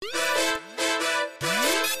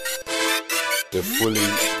The Fully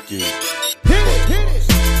Geeked.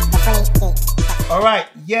 All right,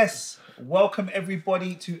 yes. Welcome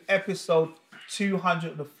everybody to episode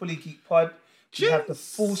 200 of the Fully Geeked pod. We have the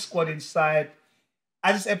full squad inside.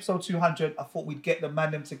 As it's episode 200, I thought we'd get the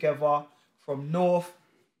man them together from north,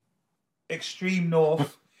 extreme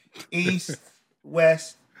north, east,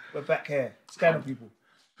 west. We're back here. What's going on, people?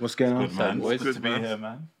 What's going on? Good, man. It's Good to be here,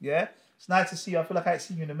 man. Yeah? It's nice to see you. I feel like I ain't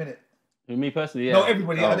seen you in a minute. Me personally, yeah. No,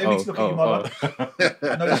 everybody. I didn't need to look at you, Marlon.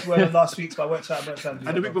 I know you were last week, but I weren't trying to do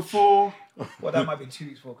And the week before. Well, that might be 2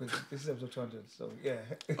 weeks before, because this is episode 200. So, yeah.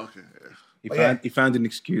 Okay. He found an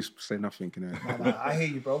excuse to say nothing, you know. Nah, I hear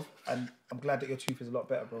you, bro. And I'm glad that your tooth is a lot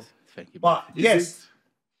better, bro. Thank you. But, yes.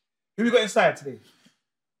 Who we got inside today?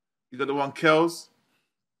 You got the one Kels.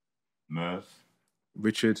 Murph.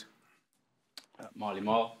 Richard. Marley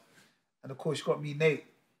Marl. And, of course, you got me, Nate.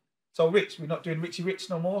 So, Rich, we're not doing Richie Rich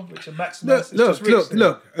no more. Richard Maximus.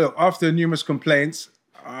 Look. After numerous complaints,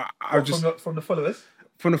 From the followers.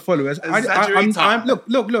 From the followers, look.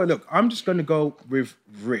 I'm just going to go with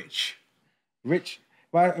Rich. Rich.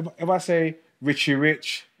 If I say Richie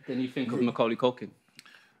Rich, Then you think of Macaulay Culkin.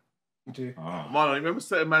 You do. Marlon, remember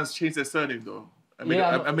certain man's changed their surname, though? I made it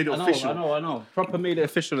I official. know. Proper made it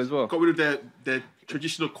official as well. Got rid of their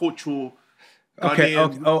traditional cultural okay,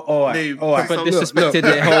 Ghanaian all right. name. All right. But disrespected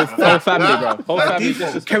their whole family, bro. Whole family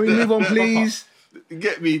disrespected. Can we move on, please?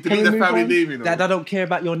 Get me? Delete we the move family on? name, you know. Dad, I don't care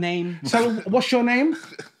about your name. So, what's your name?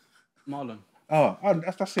 Marlon. Oh,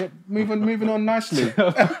 that's it. Moving on nicely.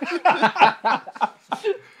 All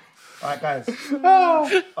right, guys. All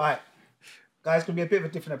right. Guys, it's going to be a bit of a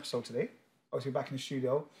different episode today. Obviously, back in the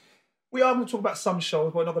studio. We are going to talk about some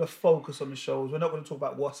shows, but we're not going to focus on the shows. We're not going to talk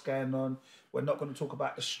about what's going on. We're not going to talk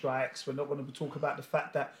about the strikes. We're not going to talk about the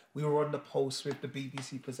fact that we were on the post with the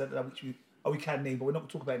BBC presenter, which we can name, but we're not going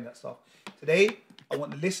to talk about any of that stuff. Today, I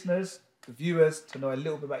want the listeners, the viewers, to know a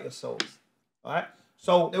little bit about yourselves. All right?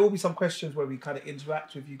 So there will be some questions where we kind of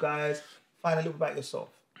interact with you guys, find a little bit about yourself.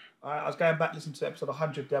 All right? I was going back listening to episode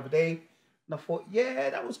 100 the other day, and I thought, yeah,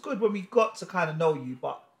 that was good when we got to kind of know you,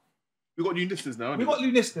 but We've got new listeners now, we got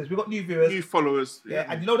new listeners, we got new viewers. new followers. Yeah,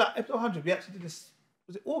 and you know that episode 100, we actually did this,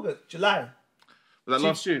 was it August, July? Was that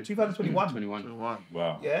last year? 2021. 21.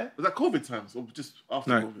 Wow. Yeah? Was that COVID times or just after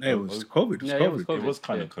No, COVID? it was COVID. Yeah, it was COVID. It was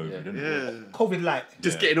kind of COVID, Yeah. didn't it? Yeah. COVID light.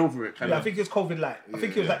 Just getting over it, kind Yeah, I of. think it was COVID light. I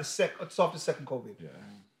think it was like it's after the second COVID. Yeah.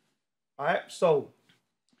 All right, so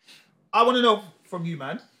I want to know from you,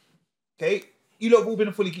 man. Okay, you lot have all been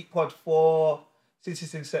a Fully Geek pod since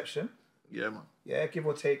its inception. Yeah, man. Yeah, give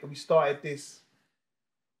or take. And we started this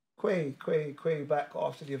way back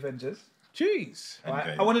after the Avengers. Jeez. All right,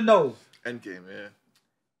 Endgame. I want to know Endgame, yeah.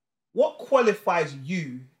 what qualifies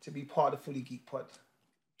you to be part of the Fully Geek pod.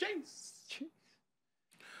 James.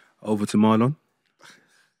 Over to Marlon.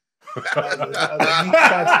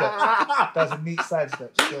 That was a neat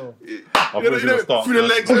sidestep. Sure. I thought you were gonna start Through the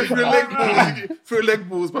first. legs, through the leg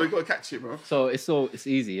balls, but you got to catch it, bro. So it's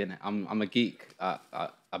easy, innit? I'm a geek. I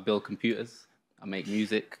build computers. I make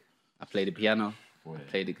music. I play the piano. I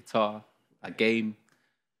play the guitar. I game.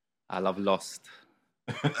 I love Lost.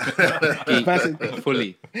 Geek,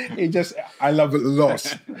 fully. I love it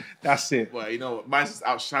lost. That's it. Well, you know, mine's just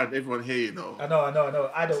outshined everyone here, you know. I know.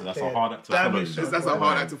 I don't That's care. a hard act to Damn follow. it, Sean. That's a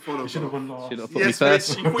hard act to follow. You should have bro. gone last. Should have put me Yes,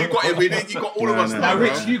 first. Rich, you got everything. You got all of us No, now, Now,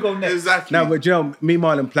 Rich, bro. you go next. Exactly. No, but you know, me and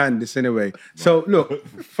Marlon planned this anyway. So look,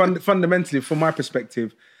 fundamentally, from my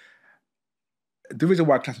perspective, the reason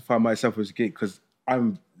why I classify myself as a geek because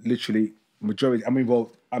I'm literally majority. I'm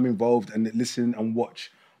involved and listen and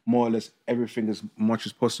watch more or less everything as much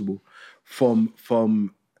as possible, from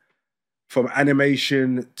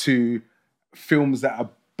animation to films that are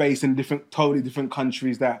based in totally different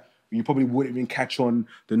countries that you probably wouldn't even catch on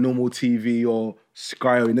the normal TV or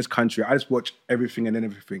Sky or in this country. I just watch everything and then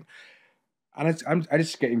everything. And I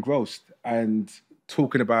just get engrossed, and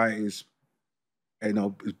talking about it is, you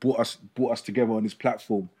know, it's brought us together on this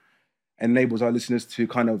platform, enables our listeners to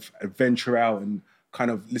kind of venture out and kind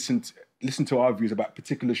of listen to our views about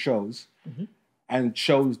particular shows, and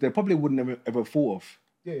shows they probably wouldn't have ever thought of.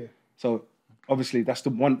 Yeah. So obviously it's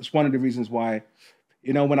one of the reasons why,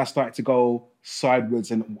 you know, when I started to go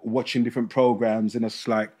sideways and watching different programs, and it's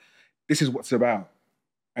like, this is what it's about.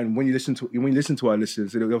 And when you listen to our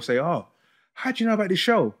listeners, they'll say, "Oh, how do you know about this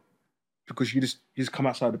show?" Because you just come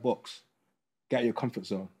outside the box, get out of your comfort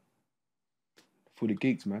zone. Fully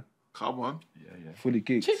geeked, man. Come on. Yeah. Fully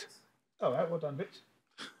geeked. All right, well done, Rich.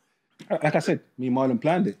 Like I said, me and Marlon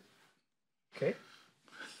planned it. Okay.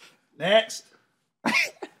 Next.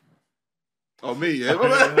 Oh, me, yeah.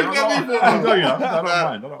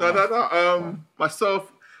 No.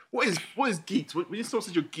 Myself. What is geeked? When you say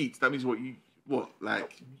you're geeked, that means what you What,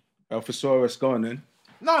 like? Thesaurus, go on then.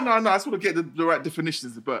 No. I just want to get the right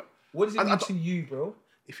definitions, but What does it mean to you, bro?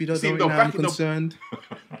 If you don't See, know no, it now, back I'm in the- concerned.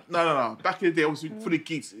 No. Back in the day, obviously, fully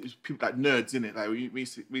geeks, it was people like nerds, innit? Like, we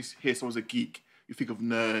used to hear someone's a geek, you think of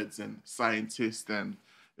nerds and scientists and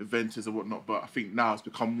inventors and whatnot, but I think now it's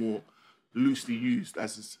become more loosely used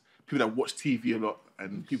as people that watch TV a lot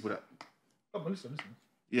and people that, Oh, but listen.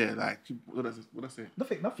 yeah, like, what did I say?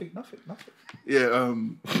 Nothing. Yeah,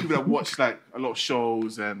 people that watch, like, a lot of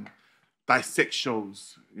shows and dissect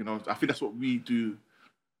shows, you know? I think that's what we do.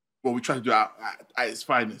 Well, we try to do it at its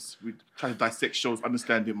finest. We try to dissect shows,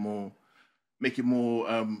 understand it more, make it more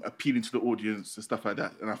appealing to the audience and stuff like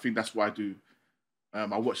that. And I think that's what I do. I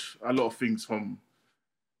watch a lot of things from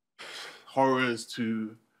horrors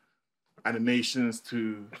to animations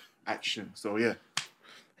to action. So, yeah.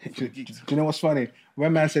 Do you know what's funny?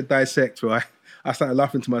 When man said dissect, right, I started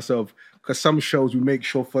laughing to myself because some shows we make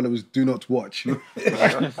sure followers do not watch.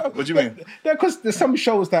 What do you mean? Yeah, because there's some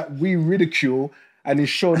shows that we ridicule and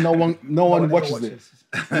it's sure no one watches it.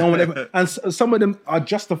 No one ever, and some of them are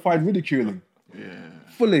justified ridiculing. Yeah.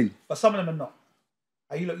 Fully. But some of them are not.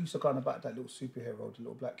 Are you used to go on about that little superhero, the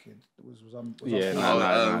little black kid? Was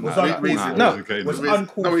Yeah, was No.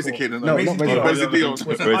 uncalled for. No, he's a kid. No, Raising not Dion. Raising Dion. Was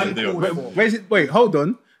Raising Dion. uncalled for. Wait, hold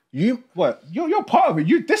on. You what? You're part of it.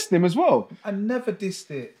 You dissed him as well. I never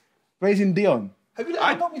dissed it. Raising Dion. Have you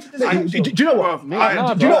ever known me to diss Do, a black do child? you know what? Bro, Do you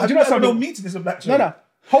Have know you ever something? known me to diss a black No, child?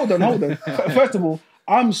 Hold on. First of all,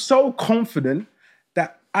 I'm so confident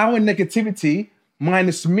that our negativity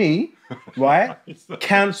minus me, right,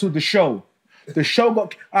 cancelled the show. The show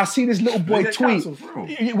got. I see this little boy get tweet. cancelled for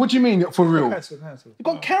real? What do you mean for real? Cancel. It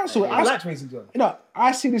got cancelled. I liked Raising Dion. You know,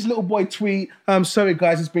 I see this little boy tweet. Sorry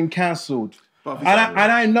guys, it's been cancelled, But and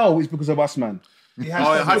I know it's because of us, man. He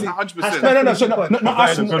Oh, has yeah, to- 100%. No. So not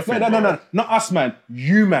us. Provided good thing, No, not us, man.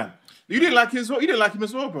 You, man. You didn't like him as well? You didn't like him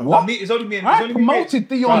as well, bro? Well, it's only me and I promoted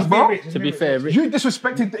Dion's, bro. To be fair, You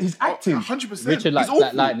disrespected his acting. 100%. Richard likes He's Black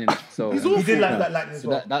awful. Lightning, so He's he awful. did like Black Lightning as so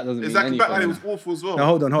well. that doesn't mean Exactly, Black Lightning anything. was awful as well. Now,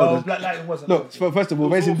 hold No, on. Black Lightning wasn't. Look, first of all,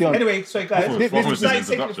 raising Dion. Anyway, sorry guys. What This was is the like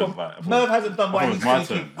taking it introduction from like? Merv hasn't done what I he thought it was needs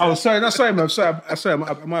my to turn. Oh, sorry, Merv. Sorry,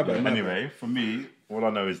 my bad. Anyway, for me, all I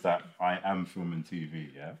know is that I am film and TV,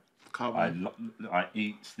 yeah? I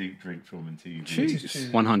eat, sleep, drink film and TV.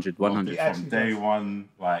 Jeez. 100. From day one,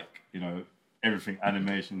 like, you know, everything,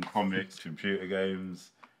 animation, comics, computer games,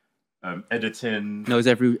 editing. Knows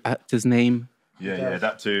every actor's name. Yeah,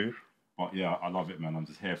 that too. But yeah, I love it, man. I'm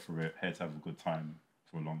just here for it, here to have a good time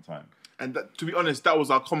for a long time. And that, to be honest, that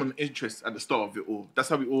was our common interest at the start of it all. That's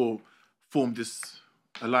how we all formed this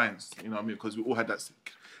alliance, you know what I mean? Because we all had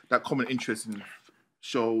that common interest in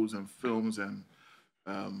shows and films and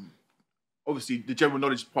obviously the general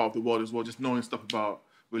knowledge part of the world as well, just knowing stuff about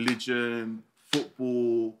religion,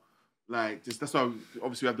 football, like that's why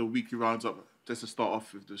obviously we have the weekly rounds up just to start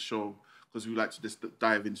off with the show because we like to just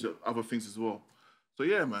dive into other things as well. So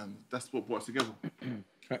yeah, man, that's what brought us together.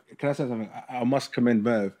 Can I say something? I must commend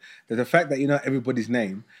Merv. There's the fact that you know everybody's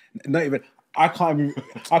name. Not even I can't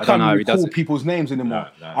even recall people's names anymore.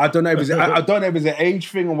 No. I don't know if it's I don't know if it's an age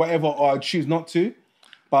thing or whatever, or I choose not to.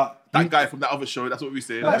 But That guy from that other show, that's what we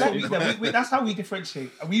say. That's how we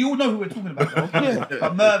differentiate. And we all know who we're talking about, though.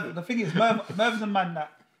 But Merv, the thing is, Merv is a man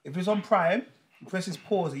that, if it's on Prime, he presses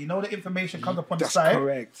pause, you know the information comes up on that's the side.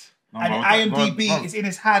 correct. And IMDb is in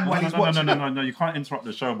his hand while he's watching. No, you can't interrupt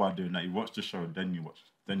the show by doing that. You watch the show, then you look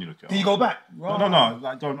at it. Do you go back? No,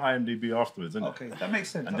 like go on IMDb afterwards, innit? Okay, that makes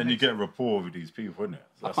sense. And then you get a rapport with these people, innit?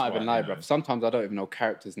 So I can't even lie, bruv. Sometimes I don't even know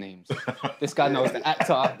characters' names. This guy knows the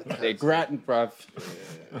actor, they're grand, bruv.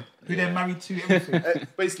 Who they're married to, everything.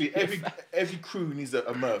 Basically, every crew needs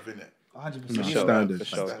a Merv, innit? 100%. Sure, Standard. for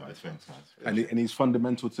sure. And he's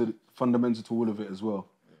fundamental to all of it as well.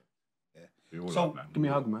 So, Give me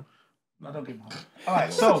a hug, man. I don't give him a hug. All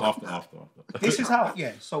right, so After. this is how,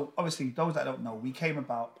 so obviously, those that don't know, we came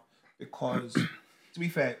about because, to be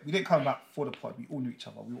fair, we didn't come about for the pod. We all knew each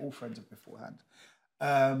other. We were all friends beforehand.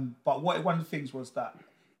 But one of the things was that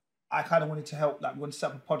I kind of wanted to help, like, we wanted to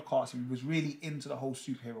set up a podcast and we was really into the whole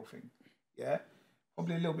superhero thing. Yeah?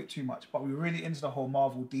 Probably a little bit too much, but we were really into the whole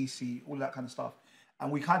Marvel, DC, all that kind of stuff.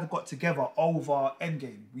 And we kind of got together over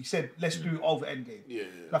Endgame. We said, let's do it over Endgame. Yeah.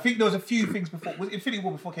 I think there was a few things before. Was Infinity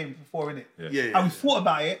War came before, innit? Yeah. And we thought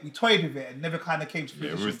about it, we toyed with it, and never kind of came to Yeah,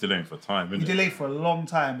 fruition. we were delaying for time, We innit? delayed for a long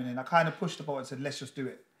time, and then I kind of pushed the boat and said, let's just do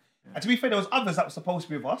it. And to be fair, there was others that were supposed to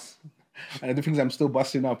be with us. And the things I'm still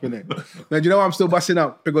busting up, innit? Now, do you know why I'm still busting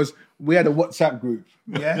up? Because we had a WhatsApp group.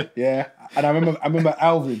 Yeah. Yeah, and I remember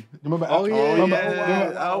Alvin. You remember? Oh, Alvin? yeah.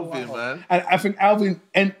 Remember Alvin, man. And I think Alvin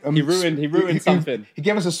He ruined something. He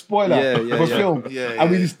gave us a spoiler Yeah, for yeah. film, Yeah, and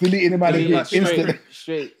we yeah. just deleted him out of the group instantly.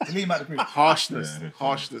 Straight. Delete him out of the group.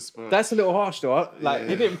 Harshness, bro. That's a little harsh, though. Like,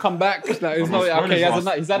 he didn't come back. Like, it's But not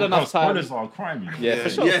okay. He's had enough time. Spoilers are a crime, you know? Yeah, for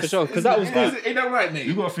sure. Because that was good. Ain't that right, Nate?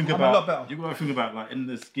 You gotta think I'm a lot better. about like in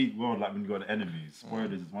this geek world, like when you got enemies,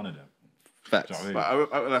 spoilers is one of them. Facts. Do you know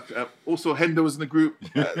what I mean? But also, Hendo was in the group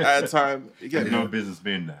at a time. You get No business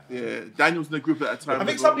being there. Yeah, Daniel was in the group at a time. I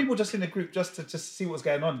think some people just in the group just to see what's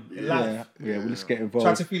going on in life. Yeah, we just get Try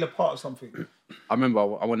involved. to feel a part of something. I remember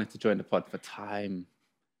I wanted to join the pod for time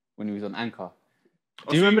when he was on Anchor. Do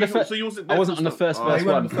so you remember you- the first? so you wasn't I there wasn't for on the stuff? first Oh, first you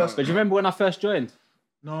weren't one. on the first But do you remember when I first joined?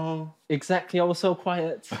 No. Exactly, I was so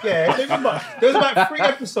quiet. Yeah, I remember. There was about 3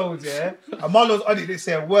 episodes, yeah, and Marlo's on it, didn't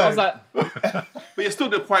say a word. I was like, But you're still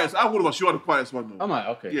the quietest. I would have you are the quietest one, though. I'm like,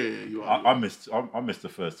 okay. Yeah, you are. I missed the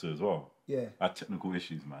first two as well. yeah. I had technical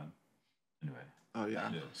issues, man. Anyway, Oh,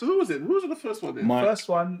 yeah. Yeah. So who was it? Who was on the first one then? Mike, First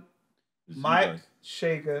one, it's you Mike, guys.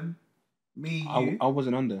 Shagan, me, you. I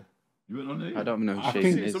wasn't on there. You went on there? I don't know who I Shagan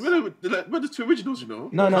think- is. So we're the two originals, you know?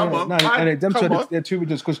 No, Come on. and them two Come are on. they're two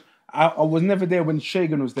videos because I was never there when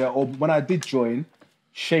Shagan was there, or when I did join,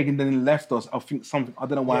 Shagan then left us. I think something, I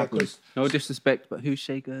don't know what Yeah, happened. 'cause- No disrespect, but who's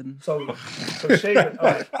Shagan? so Shagan. All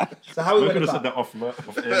right. So how we We went could have said about? that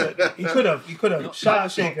off air. He could have. Shout out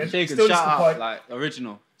Shagan. Shagan, Still listen shout to out, pod. like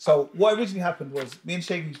original. So what originally happened was me and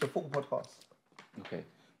Shagan used a football podcast. Okay.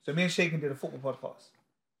 So me and Shagan did a football podcast.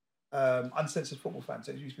 Uncensored football fans.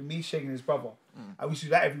 So it used to be me, Shagan, and his brother. And we used to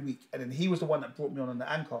do that every week. And then he was the one that brought me on the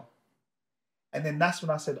Anchor. And then that's when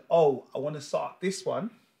I said, oh, I want to start this one.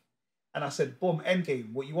 And I said, boom,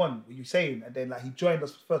 Endgame, what you want? What you saying? And then like he joined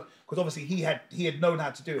us first. Because obviously he had known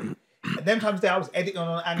how to do it. And then times there I was editing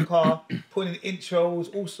on Anchor, putting in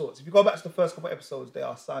intros, all sorts. If you go back to the first couple of episodes, they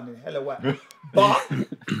are sounding hella whack. But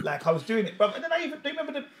like I was doing it, bro. And then do you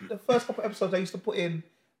remember the first couple of episodes I used to put in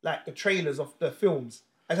like the trailers of the films?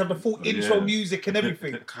 I have the full intro yeah. music and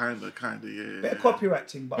everything. Kinda, yeah. Bit of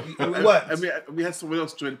copywriting, but it worked. And we had someone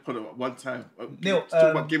else join the pod at one time. Neil,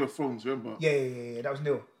 Talking about Game of Thrones, remember? Yeah. That was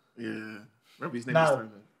Neil. Yeah. Remember his name Now. this time,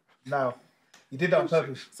 man. Now, you did that on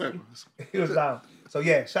purpose. Sorry. He was now. So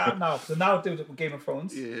yeah, shout out now. So now doing it with Game of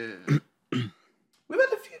Thrones. Yeah. We've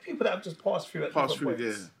had a few people that have just passed through at Pass different through,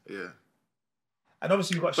 points. yeah. And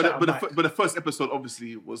obviously you've got shout out Mike. But the first episode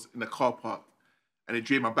obviously was in a car park, and it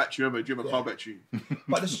drained my battery. Remember, it drained my car battery.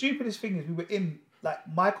 But the stupidest thing is we were in, like,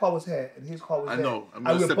 my car was here and his car was I there. know, and And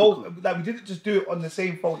we we were were separate both, like, we didn't just do it on the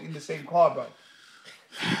same phone in the same car, bro.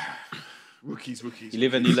 Rookies. You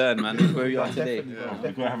live and you learn, man. Look where you are today. Definitely, bro.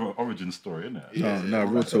 You've got to have an origin story, innit? Yeah. No,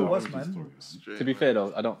 real That's what it talk. was, Origin man. story, To be fair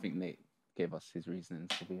though, I don't think Nate gave us his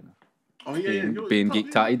reasons for being Oh yeah, being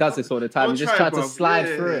geeked out. He does this all the time. He just tried to slide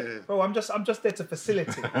through it. Bro, I'm just there to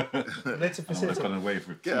facilitate. I'm there to I'm just facilitate. gonna wait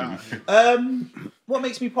for it. Yeah. What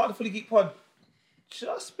makes me part of the Fully Geeked pod?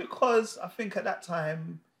 Just because I think at that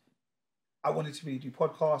time I wanted to really do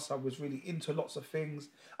podcasts. I was really into lots of things.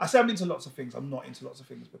 I say I'm into lots of things. I'm not into lots of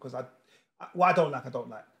things because what I don't like, I don't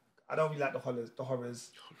like. I don't really like the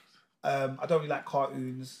horrors. I don't really like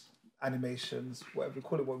cartoons, animations, whatever we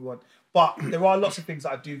call it, what we want. But there are lots of things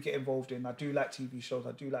that I do get involved in. I do like TV shows.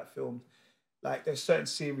 I do like films. Like there's certain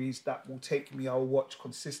series that will take me. I'll watch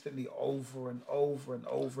consistently over and over and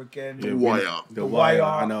over again. The Wire. The Wire,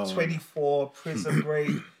 Wire, I know. 24, Prison Break.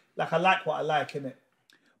 Like I like what I like, innit?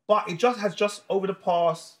 But it has over the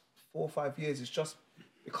past 4 or 5 years, it's just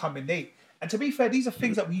become innate. And to be fair, these are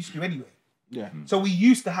things that we used to do anyway. Yeah, So we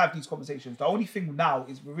used to have these conversations. The only thing now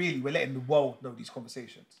is we're letting the world know these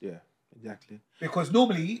conversations. yeah, exactly. Because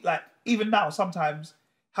normally, like even now, sometimes,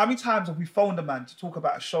 how many times have we phoned a man to talk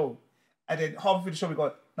about a show, and then halfway through the show we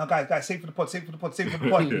go, "Now, guys, save for the pod, save for the pod, save for the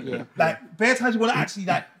pod." Yeah. Like bare times we want to actually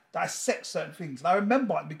like dissect certain things. And I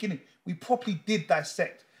remember at the beginning we properly did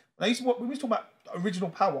dissect. When we used to talk about original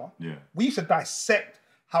power, Yeah. we used to dissect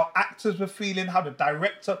how actors were feeling, how the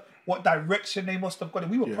director, what direction they must have gone in.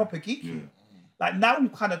 We were proper geeky. Yeah. Like now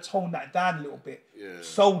we've kind of toned that down a little bit,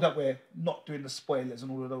 so that we're not doing the spoilers and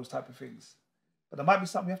all of those type of things. But there might be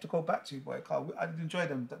something we have to go back to, boy. Carl. I did enjoy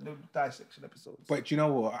them, the dissection episodes. But do you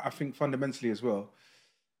know what? I think fundamentally as well,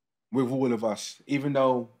 with all of us, even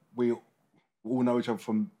though we all know each other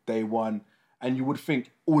from day one, and you would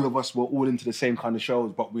think all of us were all into the same kind of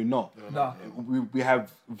shows, but we're not. No. We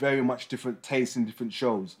have very much different tastes in different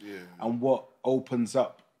shows. Yeah. And what opens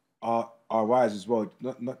up our eyes as well,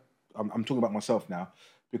 I'm talking about myself now,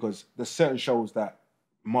 because there's certain shows that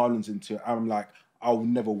Marlon's into, I'm like, I will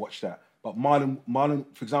never watch that. But Marlon,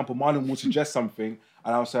 for example, Marlon will suggest something,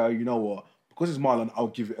 and I'll say, oh, you know what? because it's Marlon, I'll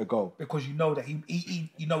give it a go. Because you know that you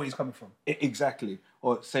know where he's coming from. Exactly.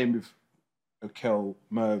 Or same with Kel,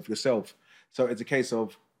 Merv, yourself. So it's a case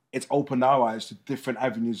of it's opened our eyes to different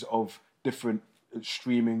avenues of different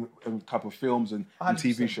streaming type of films and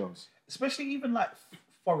TV 100%. shows. Especially even like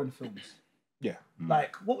foreign films. Yeah.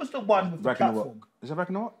 Like, what was the one with the platform? Is it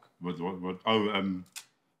Ragnarok?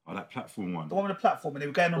 Oh, that platform one. The one with the platform, and they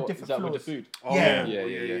were going on Is different that floors. with the food? Oh, Yeah.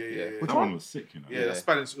 That one was sick, you know. Yeah,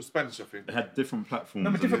 Spanish, I think. It had different platforms.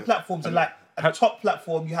 Remember, and different platforms, and like at the top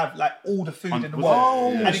platform, you have like all the food in the was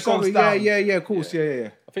world, it? and it goes down. Yeah, of course, yeah.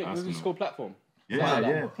 I think it was called Platform.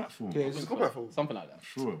 Yeah, platform. Yeah, It's a good platform. Something like that. I'm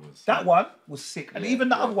sure it was. That one was sick, and even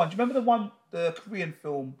the other one. Do you remember the one, the Korean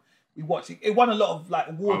film we watched? It won a lot of like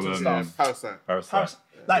awards and stuff. Parasite.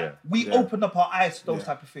 We opened up our eyes to those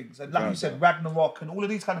type of things, and like you said, Ragnarok and all of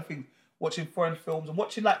these kind of things. Watching foreign films and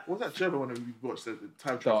watching like, What was that German one that we watched? The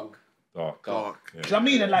time travel. Dark. Dark. do you know what I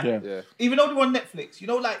mean? And like, Yeah. even though they were on Netflix, you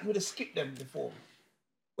know, like you would have skipped them before.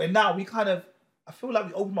 Where now we kind of, I feel like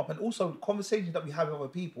we open up, and also the conversations that we have with other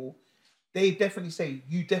people, they definitely say,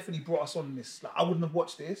 you definitely brought us on this. Like, I wouldn't have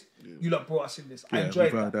watched this. You lot brought us in this. I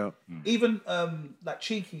enjoyed that. Even like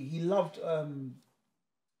Cheeky, he loved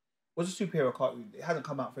what's a superhero cartoon? It hasn't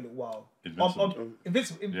come out for a little while.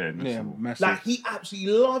 Invincible. Yeah, massive. Like, he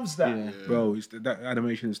absolutely loves that. Yeah. Bro, that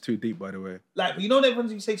animation is too deep, by the way. Like, but you know,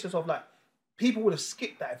 everyone's you say to yourself, like, people would have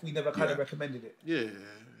skipped that if we never kind of recommended it. Yeah.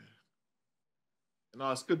 No,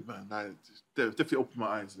 it's good, man. Like, it's definitely opened my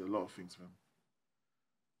eyes to a lot of things, man.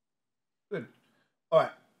 Good. All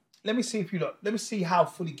right. Let me see how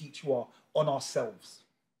fully geeked you are on ourselves.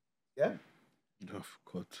 Yeah? Oh,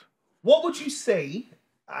 God. What would you say?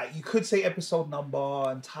 You could say episode number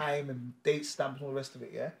and time and date stamps and all the rest of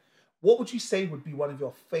it, yeah? What would you say would be one of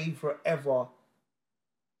your favourite ever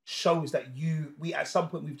shows that we at some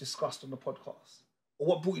point we've discussed on the podcast? Or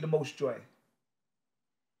what brought you the most joy?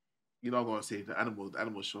 You know, I'm gonna say the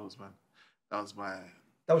animal shows, man. That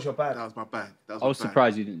was your bag. That was my bag. I was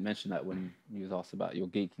surprised you didn't mention that when you was asked about your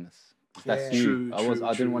geekiness. That's you. I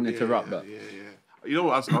didn't want to interrupt that. Yeah. You know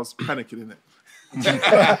what? I was panicking in it. What?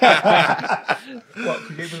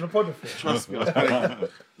 You gave me the pod before? Trust me, I was panicking.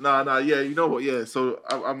 Nah. Yeah, you know what? Yeah. So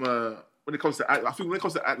I'm when it comes to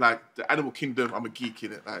like the animal kingdom, I'm a geek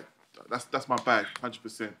in it. Like that's my bag,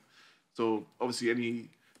 100%. So obviously any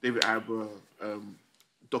David Attenborough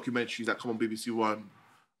documentaries that come on BBC One,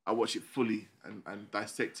 I watch it fully and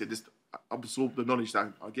dissect it. Just absorb the knowledge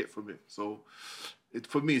that I get from it. So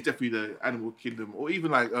for me, it's definitely the animal kingdom, or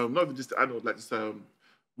even like not even just the animal, like just the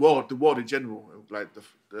world in general, like the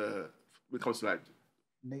when it comes to like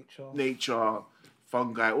nature,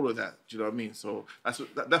 fungi, all of that. Do you know what I mean? So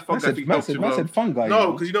that fungi thing helped with. Massive fungi.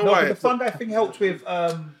 No, because you know why? The fungi thing helped with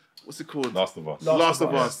what's it called? Last of Us. Last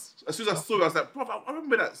of Us. As soon as I saw it, I was like, bro, I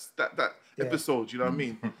remember that episode. Do you know what I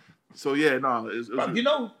mean? So yeah, no. But you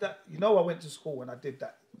know I went to school and I did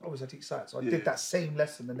that. Obviously, I teach science, so I did that same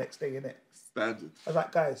lesson the next day, innit? Standard. I was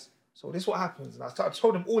like, guys, so this is what happens. And I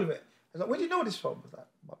told them all of it. I was like, where do you know this from? I was like,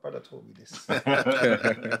 my brother told me this.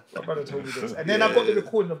 And then I got the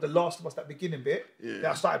recording of The Last of Us, that beginning bit. Yeah. Then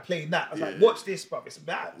I started playing that. I was like, watch this, bruv. It's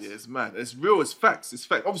mad. Yeah, it's mad. It's real. It's facts. It's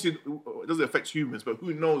fact. Obviously, it doesn't affect humans, but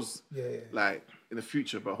who knows, like, in the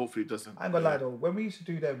future, but hopefully it doesn't. I ain't gonna lie, though. When we used to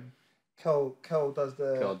do them, Kel does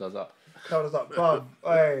up. Bruv.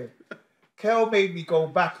 Hey. Kel made me go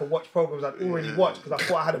back and watch programs I'd already watched because I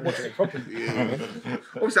thought I hadn't watched it properly.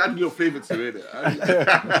 Obviously, I had your flavour to it. I'm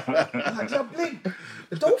like, yeah, Blink.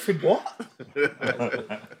 The dolphin, what?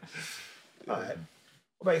 All right. What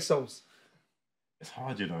about yourselves? It's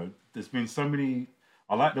hard, you know. There's been so many.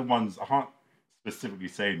 I like the ones, I can't specifically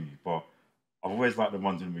say any, but I've always liked the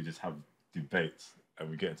ones when we just have debates and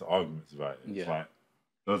we get into arguments about it. It's like,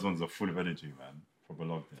 those ones are full of energy, man. Proper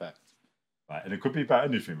love them. Fact. Like, and it could be about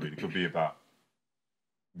anything, really. It could be about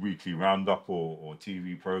weekly roundup or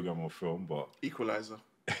TV program or film, but Equalizer.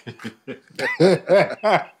 Carry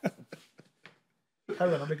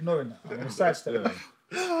on, I'm ignoring that. I'm going to sidestep.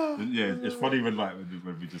 Yeah, it's funny when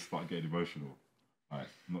we just start getting emotional. Like,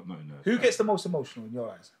 not in there. Who gets the most emotional in your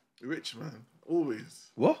eyes? Rich, man.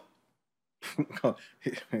 Always. What? Don't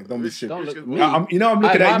be shit. Don't look at me. I'm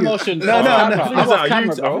looking at you. Emotions. No. I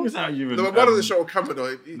think it's out you. No, one of the show on camera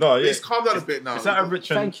though. Please calm down a bit now. Is that Rich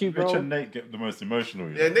Thank you, bro. Rich and Nate get the most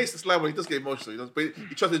emotional? Yeah, Nate's the slime when he does get emotional. But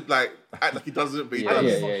he tries to like act like he doesn't. But he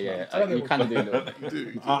does. Yeah. You kind of do though. You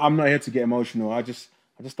do. I'm not here to get emotional. I just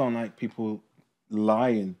don't like people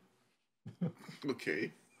lying.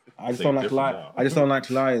 Okay. I just don't like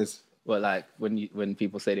liars. Well, like when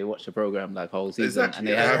people say they watch the program like whole season, Exactly. and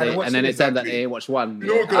they Yeah, have, watch and then it, it turns out exactly. they watch one. You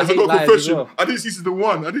know what, guys? I I hate got a live as confession. well. I didn't see season 1.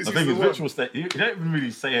 I didn't I see think season it's 1. Rich will stay. He don't even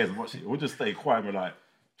really say he hasn't watched it. We'll just stay quiet. We're like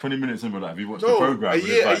 20 minutes in. We're like, have you watched the No, program? a And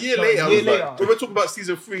year it's like, later. I was later. like, when we're talking about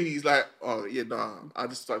season 3, he's like, oh yeah, nah, I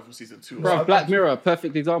just started from season 2. Bro, Black Mirror,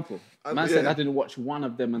 perfect example. Man said yeah. I didn't watch one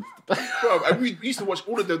of them. And Bro, and we used to watch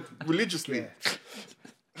all of them religiously. Yeah.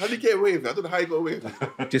 How did he get away with it? I don't know how he got away with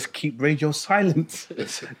it. Just keep radio silent.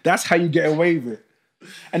 That's how you get away with it.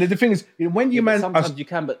 And the thing is, when you man, sometimes you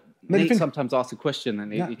can, but No, the Nate thing- sometimes asks a question and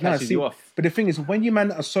No, he catches see, you off. But the thing is, when you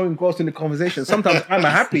man are so engrossed in the conversation, sometimes I'm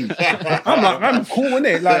happy. I'm cool in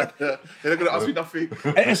it. Like, They're not gonna ask me nothing.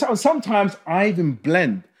 and sometimes I even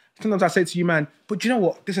blend. Sometimes I say to you, man, but you know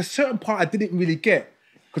what? There's a certain part I didn't really get.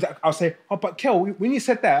 Because I'll say, oh, but Kel, when you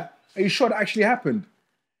said that, are you sure that actually happened?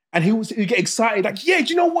 And he'd get excited, like, yeah, do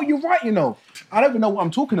you know what? You're right, you know. I don't even know what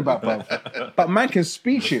I'm talking about, bro. But man can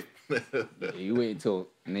speak it. Yeah, you wait until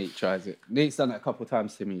Nate tries it. Nate's done it a couple of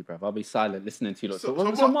times to me, bro. I'll be silent listening to you. So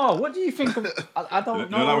What do you think of... I don't you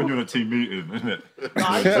know, like when know. you're in a team meeting, isn't it? No,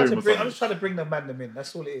 I'm Zoom or just trying to bring the mandem in.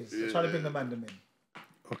 That's all it is. I'm trying to bring the mandem in.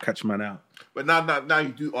 I'll catch man out. But now you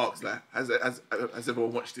do ask, like, has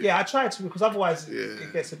everyone watched it? Yeah, I try to because otherwise Yeah.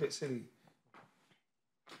 it gets a bit silly.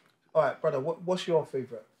 All right, brother. What's your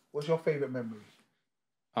favorite? What's your favorite memory?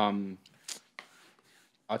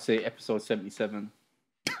 I'd say episode 77.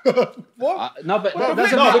 What? No, but Well, it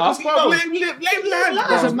doesn't no, matter. because he knows. It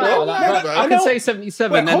doesn't matter. Like, I I can know. say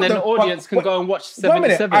 77 Wait, and hold then on, the audience can wait, go and watch Wait a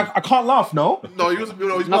minute, 77. I can't laugh, no? No, he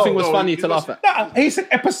was. Nothing was funny to laugh at. Nah, he said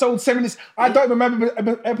episode 70. I don't remember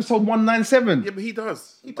episode 197. Yeah, but he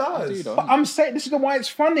does. He does. You know. But I'm saying this is why it's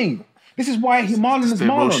funny. This is why Marlon is The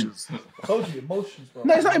Marlon. emotions. I told you emotions, bro.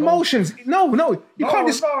 No, it's not emotions. No, you can't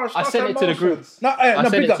just. I sent it to the group. No,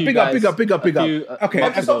 sent big it up, to you big up, guys big up, big up, big a up. few- Okay,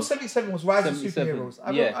 months Episode ago. 77 was Rise of 77.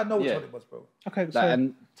 Superheroes. Yeah, I know which yeah. one it was, bro. okay. Like, So,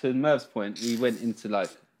 and to Merv's point, we went into like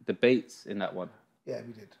debates in that one. Yeah,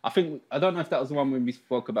 we did. I don't know if that was the one when we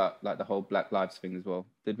spoke about like the whole Black Lives thing as well.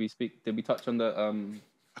 Did we touch on the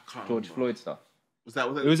I can't George remember. Floyd stuff? Was that?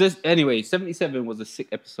 It was just, anyway, 77 was a sick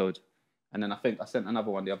episode. And then I think I sent another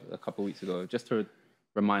one a couple of weeks ago just to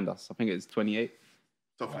remind us. I think it was 28.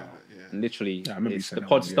 Stuff like that, yeah. And literally, I remember you the said that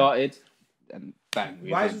pod one, yeah. started and bang. we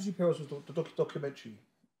Rise were of in. Superheroes was the documentary.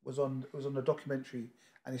 It was on the documentary,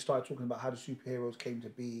 and he started talking about how the superheroes came to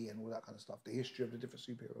be and all that kind of stuff. The history of the different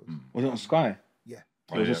superheroes. was it on Sky? Yeah.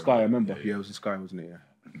 It was yeah, on Sky, I remember. yeah. Yeah, it was on Sky, wasn't it?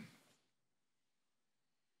 Yeah.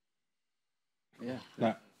 Yeah.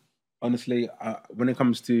 Like, honestly, when it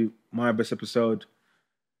comes to my best episode,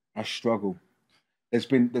 I struggle. There's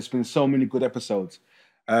been so many good episodes,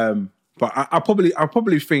 but I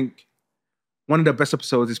probably think one of the best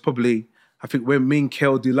episodes is probably I think when me and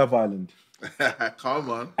Kel do Love Island. Come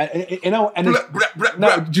on. And you know, and it's, no,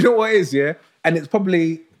 Brap. do you know what it is? Yeah, and it's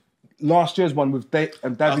probably last year's one with Davide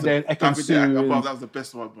and Ekin That was the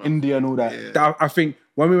best one, bro. India and all that. Yeah. I think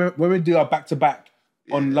when we do our back to back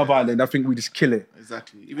on Love Island, I think we just kill it.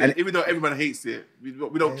 Exactly. Even though everyone hates it, we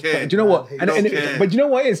don't care. Do you know what? Hey, And care. but you know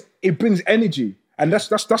what it is? It brings energy, and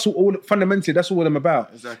that's all fundamentally. That's all I'm about.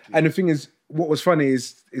 Exactly. And the thing is, what was funny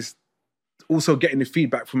is also getting the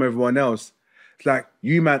feedback from everyone else. It's like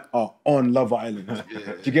you man are on Love Island. Do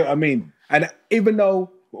you get what I mean? And even though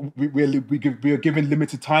we are given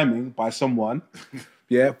limited timing by someone,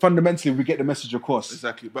 yeah, fundamentally we get the message across.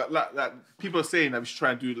 Exactly. But like people are saying that we should try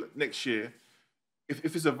and do next year.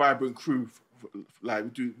 If it's a vibrant crew, like we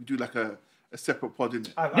do like a separate pod in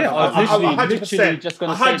it. Yeah, I was literally just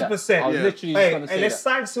going to say that. 100%. I was literally just Hey, going to say let's that.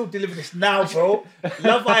 sign still deliver this now, bro.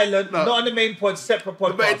 Love Island, not on the main pod, separate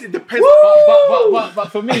podcast. But it depends. But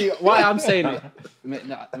for me, why I'm saying it,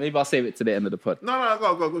 maybe I'll save it to the end of the pod. No,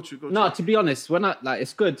 go through. No, to be honest, when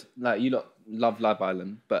it's good. Like, you lot love Love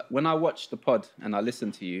Island, but when I watch the pod and I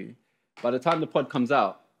listen to you, by the time the pod comes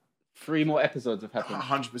out, 3 more episodes have happened.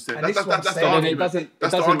 100%. And this is what I'm That's the saying. And it argument. doesn't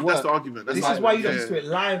That's work. the argument. This is why you don't just do it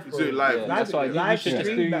live, bro. Do it live. Yeah, Live, that's why live you should just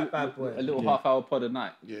stream do that bad boy. a little half-hour pod a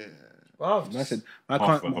night. Yeah. Wow. I said,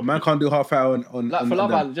 Half man can't do half hour on Like on, for on Love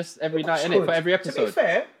them. Island, just every night, Good. innit? For every To be episode.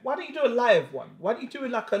 fair, why don't you do a live one? Why don't you do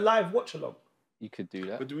like a live watch along? You could do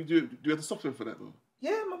that. But do we have the software for that though?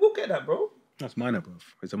 Yeah, man, we'll get that, bro. That's minor, bro.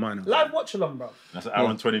 It's a minor. Live watch along, bro. That's an hour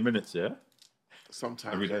and 20 minutes, yeah?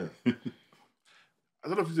 Sometimes. Every day. I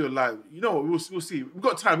don't know if we do it live. You know, we'll see. We've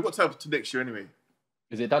got time. We've got time to next year anyway.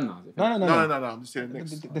 Is it done now? No. No. I'm just saying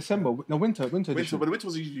next. December, no winter Winter, edition. but the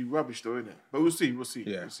winter's usually rubbish though, isn't it? But we'll see. Yeah.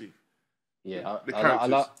 We'll see. Yeah, The I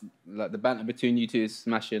like characters. the banter between you two is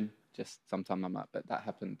smashing. Just sometime I'm at, but that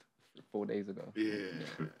happened 4 days ago.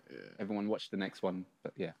 Yeah. Everyone watched the next one,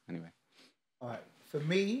 but yeah. Anyway, All right. For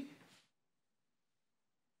me,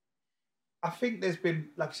 I think there's been,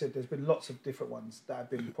 like I said, there's been lots of different ones that have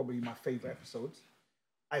been probably my favourite episodes.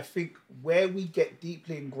 I think where we get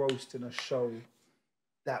deeply engrossed in a show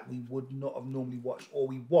that we would not have normally watched, or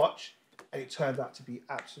we watch and it turns out to be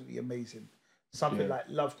absolutely amazing. Something like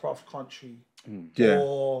Lovecraft Country,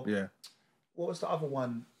 or what was the other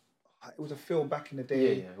one? It was a film back in the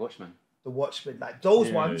day. Watchmen. The Watchmen, like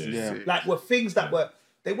those ones, like were things that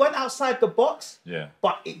they weren't outside the box,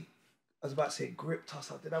 but I was about to say it gripped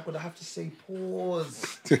us. Then I'm gonna have to say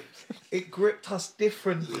pause. It gripped us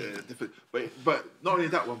differently. Yeah, different. But not only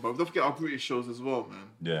that one, but don't forget our British shows as well, man.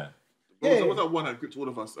 Yeah. What was that one that gripped all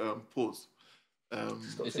of us? Pause.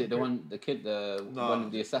 Is it the one, the kid, one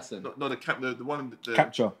of the assassin? No, the one.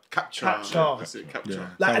 Capture. That's it, Capture. Yeah.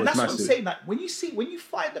 Like, and that's massive. What I'm saying. Like, when you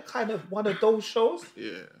find the kind of one of those shows,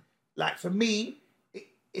 like for me,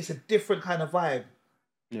 it's a different kind of vibe.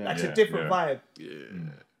 Yeah, like it's a different vibe.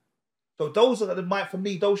 Yeah. So those are for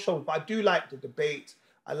me, those shows. But I do like the debate.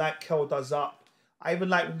 I like Kel Does Up. I even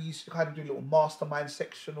like when we used to kind of do a little mastermind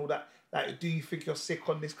section, all that. Like, do you think you're sick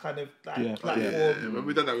on this kind of platform? Yeah. When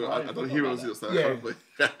we done that, I done Heroes.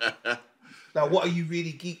 Now, what are you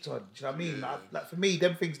really geeked on? Do you know what I mean? Like for me,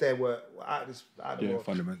 them things there were out of the world.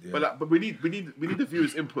 Fundamentally. But we need the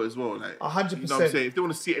viewers' input as well. Like 100%. You know what I'm saying? If they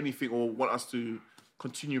want to see anything or want us to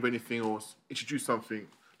continue with anything or introduce something,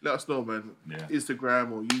 let us know, man. Yeah.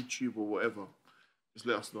 Instagram or YouTube or whatever. Just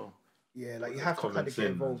let us know. Yeah, like you have to kind of get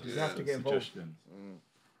involved. You have to get involved.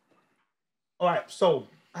 All right, so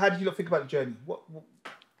how do you think about the journey? What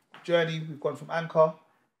journey? We've gone from Anchor,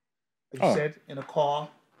 as you said, in a car.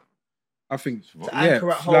 I think to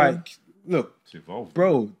Anchor at home. Like, look, it's evolved,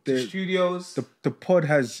 bro. The studios. The pod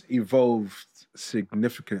has evolved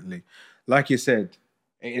significantly. Like you said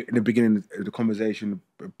in the beginning of the conversation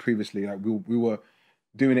previously, like we were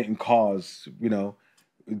doing it in cars,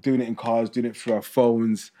 doing it through our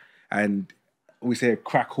phones, and we say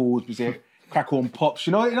crackles, we say crackle and pops,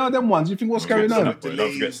 you know them ones. You think what's going on?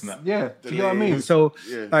 Yeah, do you know what I mean? So,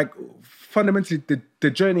 like, fundamentally,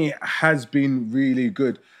 the journey has been really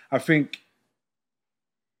good. I think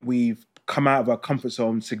we've come out of our comfort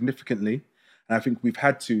zone significantly, and I think we've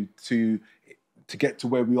had to get to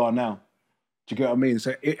where we are now. Do you get what I mean?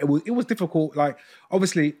 So it was difficult. Like,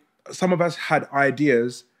 obviously, some of us had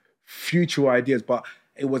future ideas, but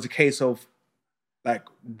it was a case of like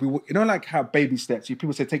like how baby steps.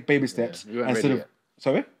 People say take baby steps we weren't ready yet.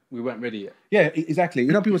 Sorry, we weren't ready yet. Yeah, exactly.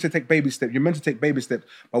 People say take baby steps. You're meant to take baby steps,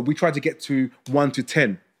 but we tried to get to 1 to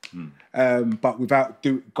 10, but without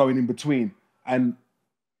going in between. And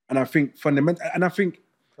I think fundamental. And I think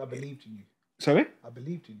I believed in you. Sorry, I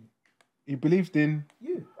believed in you. You believed in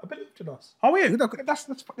you. I believed in us. Oh yeah,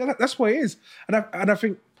 that's what it is. And I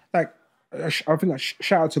think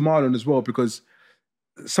shout out to Marlon as well, because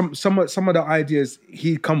some of the ideas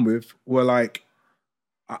he'd come with were like,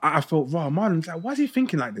 I felt, raw, Marlon's like, why is he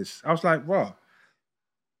thinking like this? I was like, raw.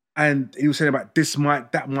 And he was saying about this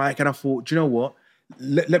mic, that mic, and I thought, do you know what?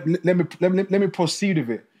 Let me proceed with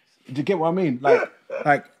it. Do you get what I mean? Like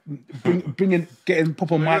getting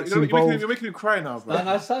proper mics involved. You're making him cry now, bro.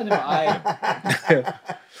 No, it's in my eye.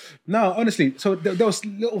 No, honestly. So there was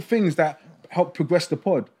little things that helped progress the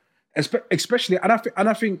pod, especially. And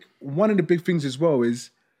I think one of the big things as well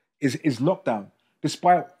is lockdown.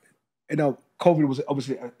 Despite COVID was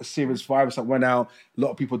obviously a serious virus that went out, a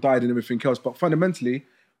lot of people died and everything else. But fundamentally,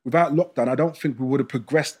 without lockdown, I don't think we would have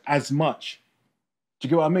progressed as much. Do you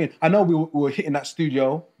get what I mean? I know we were hitting that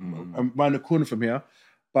studio around the corner from here,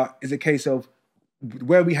 but it's a case of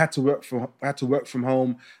where we had to work from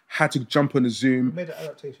home, had to jump on the Zoom. We made the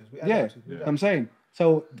adaptations. I'm saying.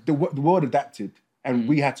 So the world adapted, and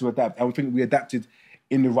we had to adapt. And I think we adapted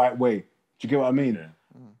in the right way. Do you get what I mean?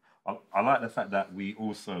 Yeah. I like the fact that we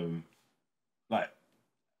also,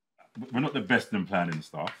 we're not the best in planning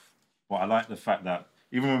stuff, but I like the fact that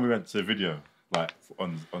even when we went to video,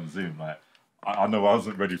 on Zoom, I know I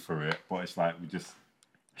wasn't ready for it, but it's like we just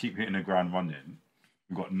keep hitting the ground running.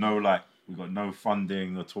 We've got no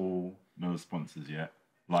funding at all, no sponsors yet.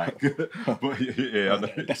 But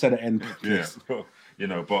that's at the end. Yeah,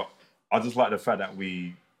 but I just like the fact that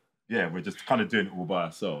we're just kind of doing it all by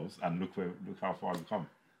ourselves, and look how far we've come.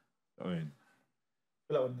 I mean,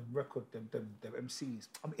 like on the record, them MCs.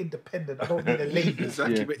 I'm independent. I don't need a label.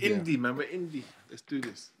 Exactly. Yeah, we're indie, man. We're indie. Let's do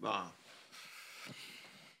this. Nah.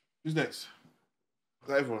 Who's next? Is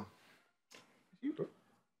that everyone? You, bro.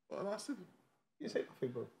 Well, I said. You say nothing,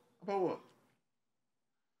 bro. About what?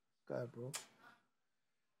 God, bro.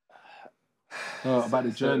 Oh, about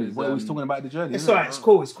the journey. What are we talking about the journey? It's alright. It's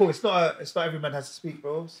cool. It's cool. It's not every man has to speak,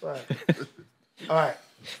 bro. It's alright.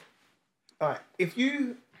 All right. If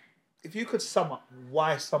you if you could sum up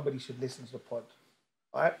why somebody should listen to the pod,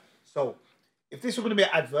 all right? So, if this were going to be an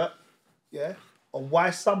advert, yeah, on why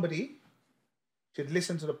somebody should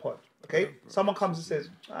listen to the pod, okay? Someone comes and says,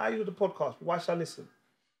 you do the podcast, why should I listen?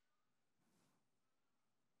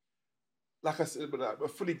 Like I said, but we're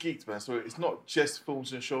fully geeked, man. So it's not just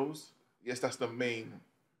films and shows. Yes, that's the main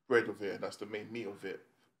bread of it, and that's the main meat of it.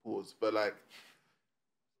 Pause. But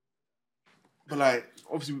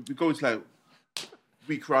obviously we go to like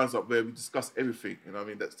week rounds up where we discuss everything. You know what I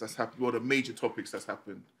mean? That's happened. All the major topics that's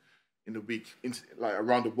happened in the week, like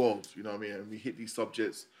around the world. You know what I mean? And we hit these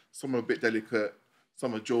subjects. Some are a bit delicate.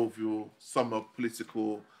 Some are jovial. Some are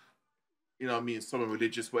political. You know what I mean? Some are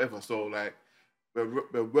religious. Whatever. So like.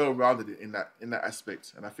 We're well rounded in that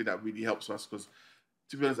aspect, and I think that really helps us because,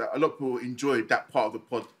 to be honest, a lot of people enjoy that part of the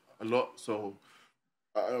pod a lot. So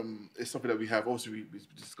it's something that we have. Obviously, we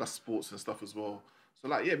discuss sports and stuff as well. So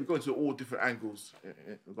like, yeah, we go into all different angles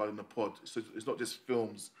regarding the pod. So it's not just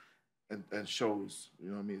films and shows. You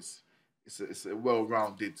know what I mean? It's a well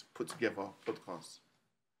rounded, put together podcast.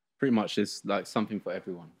 Pretty much, it's like something for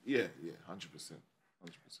everyone. Yeah, 100%.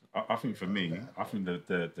 100%. I think for me, I think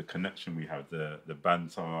the connection we have, the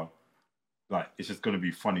banter, like it's just going to be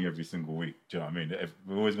funny every single week. Do you know what I mean?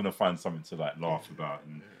 We're always going to find something to like laugh about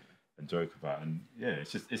and joke about, and yeah,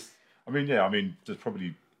 I mean, there's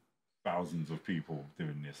probably thousands of people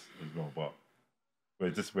doing this as well, but we're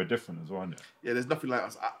different as well, aren't it? Yeah, there's nothing like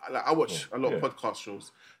us. I watch a lot of podcast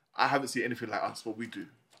shows. I haven't seen anything like us. What we do,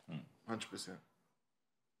 100%.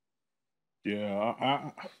 Yeah,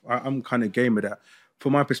 I'm kind of game with that.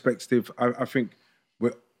 From my perspective, I think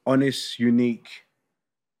we're honest, unique,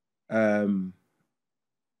 and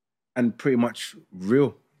pretty much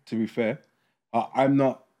real, to be fair. I'm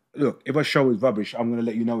not... Look, if a show is rubbish, I'm going to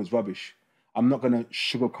let you know it's rubbish. I'm not going to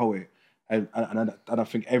sugarcoat it. And I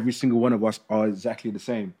think every single one of us are exactly the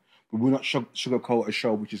same. But we're not sugarcoat a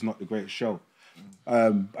show which is not the greatest show.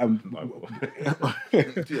 Merv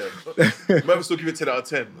still give it 10 out of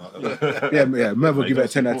 10. yeah. Merv will give it a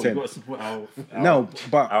 10 out of 10. You've got to support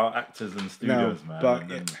our actors and studios,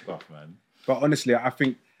 man. But honestly, I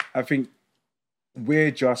think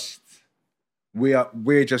we're just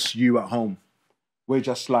you at home. We're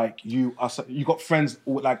just like you. Us. You got friends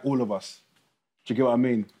like all of us. Do you get what I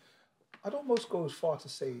mean? I'd almost go as far to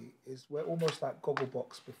say is we're almost like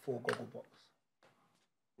Gogglebox before Gogglebox.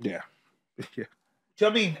 Yeah. Yeah. Do you know what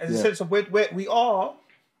I mean? In the sense of where we are,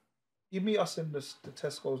 you meet us in the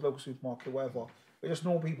Tesco's, local supermarket, whatever. We're just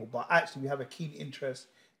normal people, but actually we have a keen interest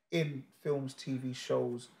in films, TV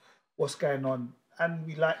shows, what's going on, and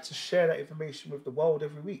we like to share that information with the world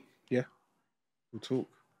every week. Yeah, we'll talk.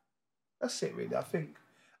 That's it, really. I think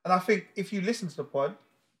if you listen to the pod,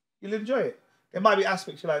 you'll enjoy it. There might be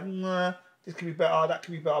aspects you're like, nah, this could be better, that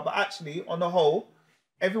could be better, but actually, on the whole,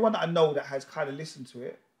 everyone that I know that has kind of listened to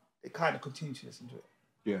it, they kind of continue to listen to it.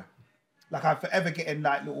 Yeah. Like I'm forever getting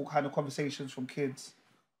like little kind of conversations from kids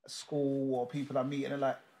at school or people I meet and they're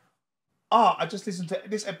like, I just listened to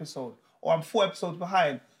this episode or I'm 4 episodes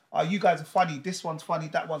behind. You guys are funny. This one's funny.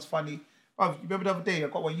 That one's funny. Bro, remember the other day I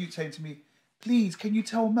got one youth saying to me, please, can you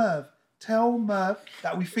tell Merv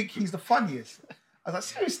that we think he's the funniest? I was like,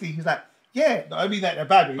 seriously? He's like, yeah, not only that in a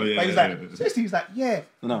bad way, but he's like, seriously, he's like, yeah,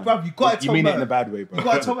 no, bro, you got to tell him. You mean it in a bad way, bro. You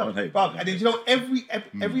got to tell him, bro. And then, you know,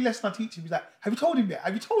 every lesson I teach him, he's like, have you told him yet?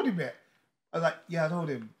 I was like, yeah, I told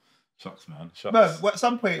him. Shucks, man. Shucks. No, at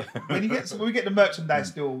some point, when we get the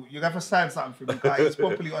merchandise deal, you're going to have to sign something for me, guys. It's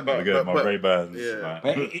properly on there. Get my Ray-Bans. Yeah.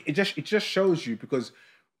 But it just shows you because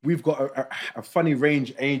we've got a funny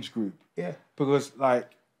range age group. Yeah. Because, like,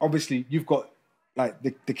 obviously, you've got, like,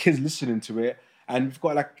 the kids listening to it, and we've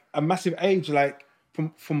got like a massive age, like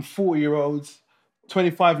from 40-year-olds,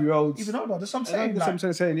 25-year-olds. Even older. That's what I'm saying. That's what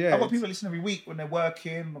I'm saying. Yeah. I've got people listening every week when they're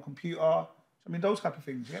working on the computer. I mean, those type of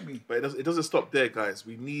things. You get me? But it doesn't stop there, guys.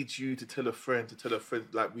 We need you to tell a friend.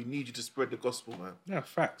 Like we need you to spread the gospel, man. Yeah,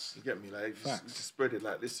 facts. You get me? Like just spread it.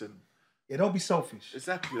 Like listen. Yeah, don't be selfish.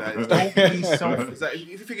 Exactly. Like, don't be selfish. Like, if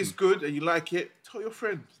you think it's good and you like it, tell your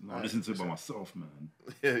friend. No, I listen to it by myself, man.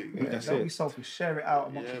 Don't be selfish. Share it out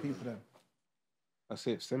amongst the people then. That's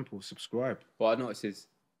it. Simple. Subscribe. What I notice is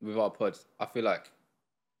with our pods, I feel like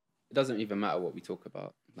it doesn't even matter what we talk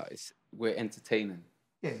about. Like we're entertaining.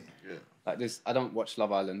 Yeah. Like this, I don't watch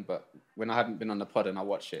Love Island, but when I haven't been on the pod and I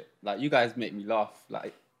watch it, like you guys make me laugh.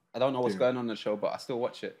 Like I don't know what's going on in the show, but I still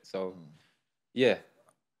watch it. So, yeah.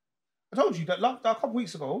 I told you that a couple of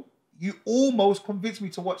weeks ago, you almost convinced me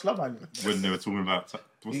to watch Love Island. When they were talking about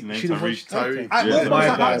What's the name? should have watched Tyrese.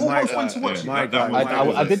 I almost went to watch it.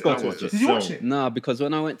 I did go to watch it. Did you watch it? No, because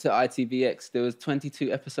when I went to ITVX, there was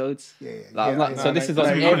 22 episodes. Yeah. So this is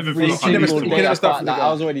on you can't even every feel like single you day. never start from the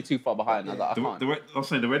I was already too far behind. I was like, I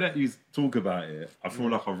can't. The way that you talk about it, I feel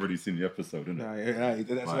like I've already seen the episode, innit?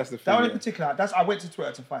 That's the thing. That one in particular, I went to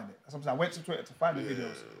Twitter to find it. That's what I'm saying. I went to Twitter to find the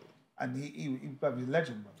videos. And he's a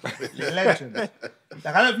legend, bro. Legend. Like,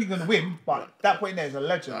 I don't think he's going to win, but that point there is a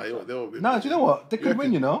legend. No, do you know what? They could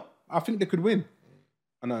win, you know? I think they could win.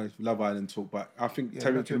 I know it's Love Island talk, but I think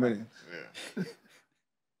Terry could win it. Yeah.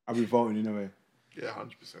 I'll be voting in a way. Yeah,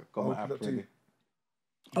 100%. Got my app ready.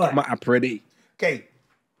 Got my app ready. Okay,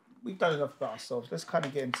 we've done enough about ourselves. Let's kind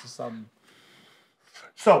of get into some.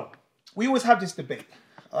 So, we always have this debate.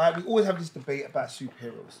 All right, we always have this debate about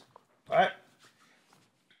superheroes. All right,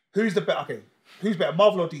 who's the better? Okay, who's better,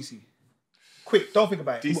 Marvel or DC? Quick, don't think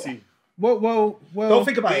about it. DC. Well. Don't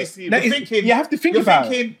think about DC, it. You have to think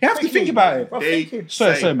about it. You have to think about it.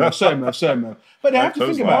 Sorry, man. But they have to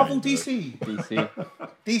think about Marvel, it. DC.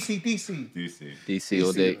 DC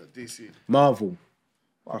all day. DC. Marvel.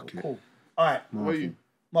 Okay. Cool. All right. What are you?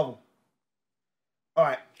 Marvel. All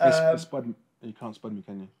right. Spud. You can't spud me,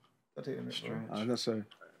 can you? I'll take a minute, bro. That's so.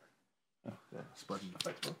 Spud me.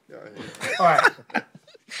 All right.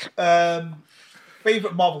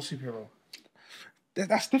 Favorite Marvel superhero.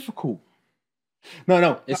 That's difficult.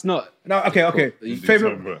 No. It's not. No, okay.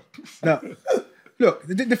 Favorite. No. Look,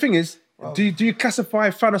 the thing is, do you classify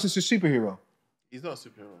Thanos as a superhero? He's not a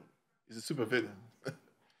superhero. He's a super villain.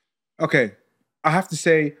 Okay. I have to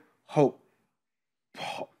say Hulk.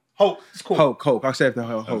 It's cool. Hulk. I'll say the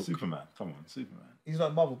Hulk. Oh, Superman. Come on, Superman. He's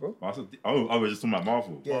not Marvel, bro. We're just talking about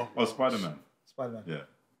Marvel. Yeah. Oh, Spider-Man. Yeah.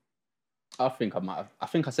 I think I might have. I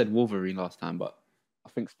think I said Wolverine last time, but I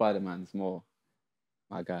think Spider-Man's more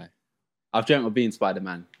my guy. I've dreamt of being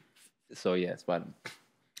Spider-Man. So yeah, Spider-Man.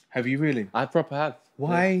 Have you really? I proper have.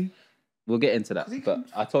 Why? Yeah. We'll get into that. But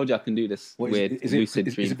I told you I can do this weird lucid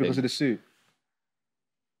dream Is it because of the suit?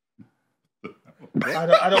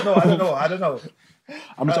 I don't know.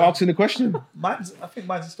 I'm just asking the question. I think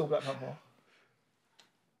mine's still Black Panther.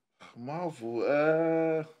 Marvel.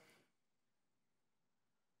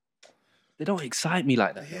 They don't excite me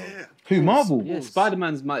like that. Yeah. Who? Marvel? Yeah,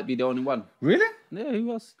 Spider-Man's might be the only one. Really? Yeah,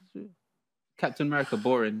 who else? Captain America,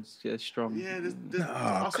 boring. Yeah, strong. Yeah,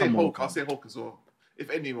 I'll say Hulk. I'll say Hulk as well. If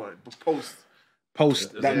anyone, but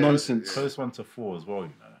post that nonsense. Close one to 4 as well, you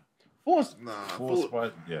know. Force? Nah. 4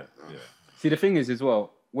 Spider. Yeah. See, the thing is, as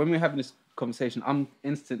well, when we're having this conversation, I'm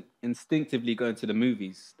instinctively going to the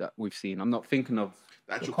movies that we've seen. I'm not thinking of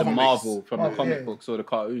the Marvel from the comic books or the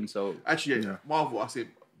cartoon. So actually, Marvel. I say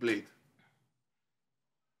Blade.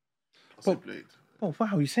 Blade. Oh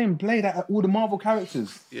wow, you're saying Blade at all the Marvel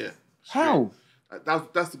characters? Yeah. How?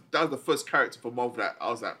 That was the first character for Marvel that I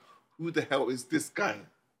was like, who the hell is this guy?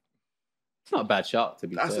 It's not a bad shout, to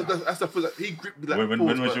be fair. That's the first. He gripped me like.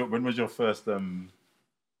 When was your first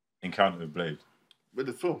encounter with Blade? With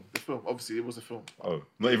the film. Obviously, it was a film. Oh,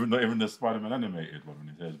 not even the Spider-Man animated one when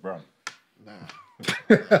his hair's brown. Nah.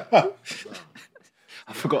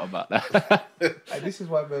 I forgot about that. This is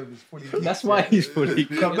why Merv is fully. That's why he's fully.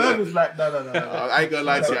 Merv is like, no. I ain't gonna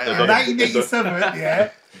lie to you. 1987,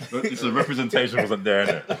 yeah. It's the representation wasn't there,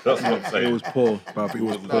 innit? That's what I'm saying. It was poor, but it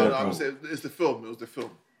was poor. No, I'm saying it's the film. It was the film.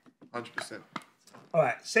 100%. All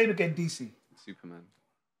right, same again, DC. Superman.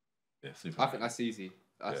 Yeah, Superman. I think that's easy.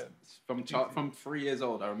 From 3 years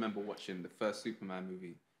old, I remember watching the first Superman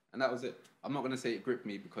movie, and that was it. I'm not gonna say it gripped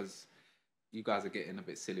me because you guys are getting a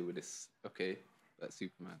bit silly with this. Okay, that's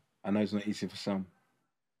Superman. I know it's not easy for some.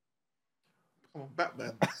 Come on,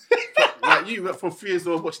 Batman. Like you went from 3 years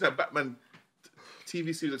old watching that Batman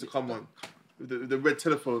TV series to come on with the red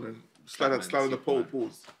telephone and slide on the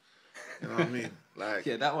poles. You know what I mean? Like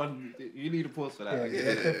that one. You need a pause for that.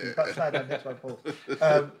 Yeah. Slide down next one, Paul.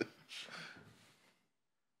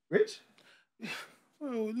 Rich?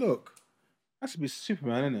 Well, look, it has to be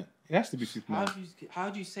Superman, isn't it? It has to be Superman. How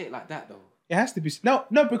do you say it like that though? It has to be no,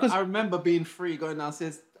 because I remember being free going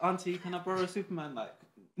downstairs. Auntie, can I borrow a Superman? Like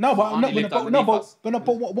but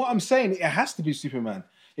what I'm saying, it has to be Superman.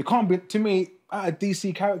 It can't be to me. Out of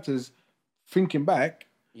DC characters, thinking back,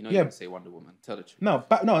 you didn't say Wonder Woman. Tell the truth. No.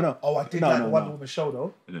 Oh, I did like the Wonder Woman show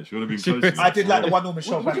though. Yeah, she would have been close. I did like the Wonder Woman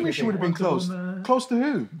show. What do you mean she would have been close? Close to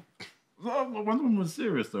who? Wonder Woman was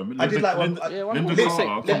serious though. I did like Linda Carter.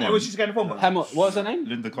 Come on. When she's getting the phone. What was her name?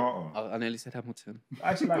 Linda Carter. Oh, I nearly said Hamilton.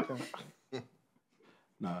 I actually like her.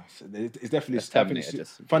 No, it's definitely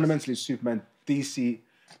fundamentally Superman. DC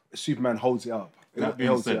Superman holds it up. That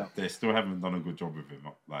being said, they still haven't done a good job with him.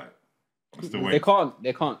 Like Still They waiting. can't.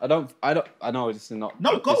 I know this is not.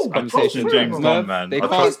 No, this go. conversation. Go through it, James bro. Gunn, man. They I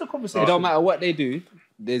can't. It's the conversation. It don't matter what they do.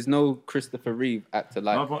 There's no Christopher Reeve actor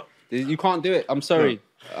like. No, but You can't do it. I'm sorry.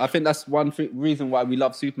 I think that's one reason why we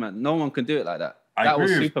love Superman. No one can do it like that. I That agree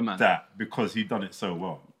was with Superman. that because he done it so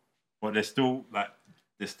well. But there's still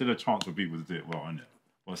a chance for people to do it well, isn't it?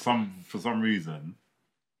 But for some reason,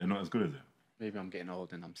 they're not as good as him. Maybe I'm getting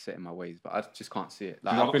old and I'm set in my ways, but I just can't see it.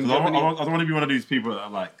 Like, I don't want to be one of these people that are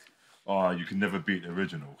like, oh, you can never beat the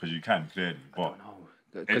original, because you can, clearly. But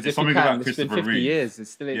because it's if something you can, about it's been Christopher 50 Reeve. years. It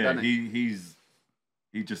still ain't done it.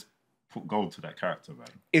 He just put gold to that character, man.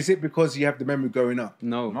 Is it because you have the memory growing up?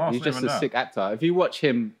 No, No, he's it's not just even a that. sick actor. If you watch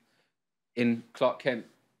him in Clark Kent,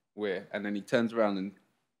 and then he turns around and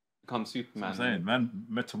becomes Superman, I'm saying, man,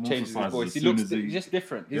 changes his metamorphosizes voice. as He soon looks as he... he's just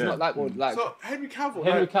different. He's Yeah. not like So Henry Cavill.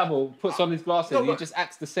 Henry like, Cavill puts on his glasses. No, and he but- just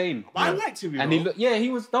acts the same. I liked him, you And know. he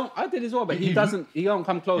was. I did as well, but he doesn't. He don't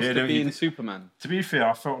come close Yeah, to he being did- Superman. To be fair,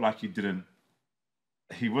 I felt like he didn't...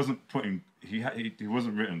 He wasn't putting... He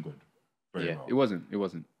wasn't written good very Yeah, well. it wasn't. It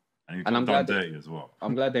wasn't. And he and I'm got done glad dirty as well.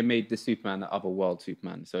 I'm glad they made this Superman the other world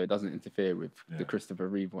Superman, so it doesn't interfere with the Christopher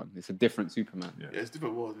Reeve one. It's a different Superman. Yeah. Yeah, it's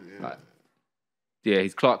different world. Yeah. Like, yeah,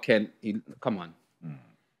 he's Clark Kent. Come on,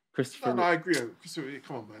 Christopher. No, I agree. Christopher,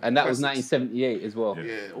 come on, man. And that was Classics. 1978 as well.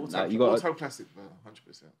 Yeah, all Like, time, you got all-time classic, man.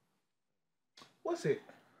 100%. What's it?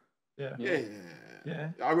 Yeah.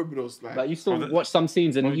 I remember those like. Like you still watch some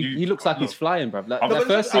scenes and he looks like he's flying, bruv. Like I've that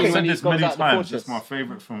first said scene when he this goes many out the times. fortress. It's my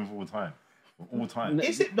favourite film of all time. Of all time.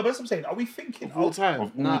 Is it? No, but that's what I'm saying. Are we thinking Of all time.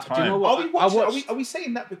 Of all Nah, time. do you know Are what? we I watching? watched. Are we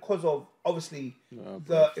saying that because of obviously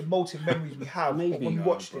the emotive memories we have Maybe. when we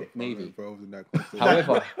watched it? Maybe. Bro, I was in that conversation.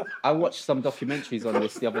 However, I watched some documentaries on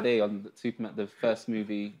this the other day on Superman, the first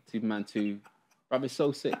movie, Superman 2. Bruv, it's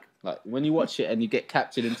so sick. Like when you watch it and you get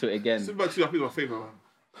captured into it again. Superman 2, I think, is my favourite one.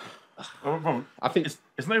 Oh, bro, I think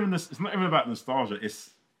it's not even about nostalgia.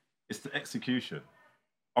 It's the execution.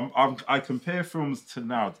 I compare films to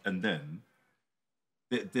now and then.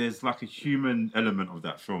 There's like a human element of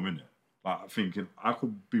that film in it. Like thinking I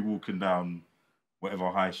could be walking down whatever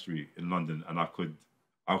high street in London and I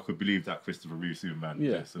could believe that Christopher Reeve Superman.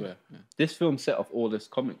 yeah. This film set off all this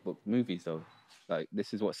comic book movies though. Like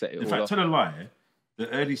this is what set it In all fact, off. tell a lie. The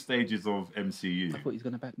early stages of MCU I thought he's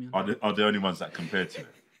gonna back me up. are the only ones that compare to it.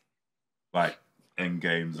 Like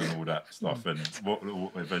Endgames and all that stuff, and what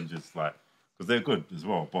Avengers like, because they're good as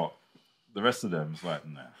well. But the rest of them is like,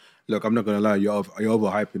 nah. Look, I'm not gonna lie, you're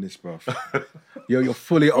overhyping this, bro. you're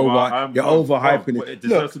fully Well, you're overhyping but it. it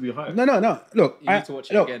deserves Look, to be hyped. no. Look, You need to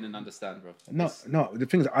watch it again and understand, bro. No. The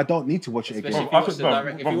thing is, I don't need to watch it Especially again. if you Bro, watch the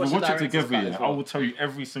direct- if you we watch the watch it director's together. cut Yeah, as well. I will tell you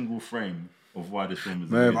every single frame of why this film is.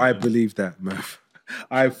 Merv, I amazing. believe that, Merv.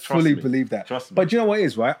 I fully me. believe that. Trust me. But you know what it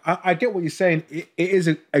is, right? I get what you're saying. It is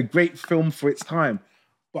a great film for its time.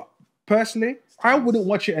 But personally, I wouldn't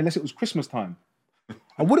watch it unless it was Christmas time.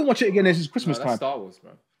 I wouldn't watch it again unless it's No, Christmas that's time. Star Wars,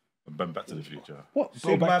 bro. And Back to the Future. What?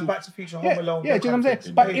 Superman, Back to the Future, Home Yeah, Alone. yeah, do you know what I'm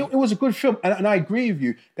saying? But it was a good film, and I agree with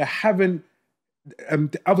you. That having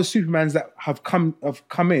the other Supermans that have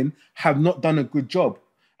come in have not done a good job,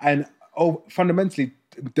 and fundamentally,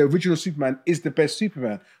 the original Superman is the best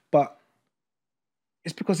Superman. But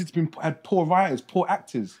it's because it's had poor writers, poor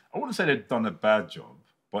actors. I wouldn't say they've done a bad job,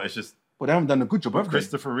 but it's just But they haven't done a good job, have they?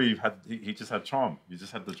 Christopher Reeve he just had charm. He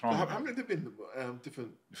just had the charm. How many have there been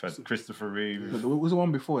different? You've had Christopher Reeve, What was the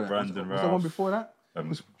one before that? Brandon was the one Routh. before that?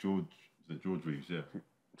 George Reeves, yeah.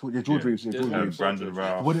 Yeah, George Reeves. Yeah, George Yeah. Reeves. Brandon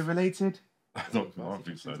Routh. Were they related? I don't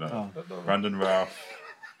think so. No. Oh. Brandon Routh,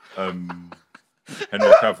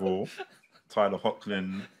 Henry Cavill, Tyler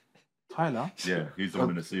Hoechlin. Tyler? Yeah, he's the one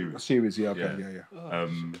in the A series. series, yeah, okay, Yeah. yeah.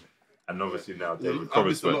 And obviously now Yeah, David I've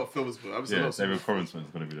missed a lot Corenswet. of films, but I've missed a Yeah, lot of David films. Corenswet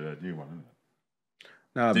is going to be the new one, isn't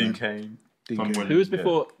Nah, it? Dean man. Cain. Dean Tom Cain. Williams, Who was yeah.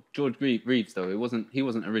 before George Reeves though? He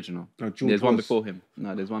wasn't original. No, George There's one was. before him.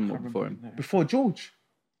 No, there's one more before him. Before George.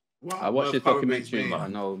 Wow, I watched this Merv Power Bates, documentary, mate. but I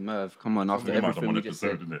know Merv. Come on, after You might have everything we one just said,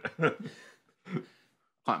 episode, isn't it?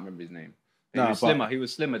 can't remember his name. He Nah, was but- slimmer. He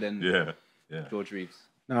was slimmer than yeah. George Reeves.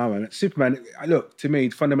 No, man. Superman, look, to me,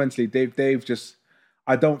 fundamentally, they've just...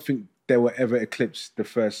 I don't think they will ever eclipse the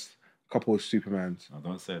first couple of Supermans. No,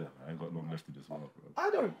 don't say that, man. I ain't got long left in this world, bro. I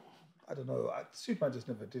don't know. Superman just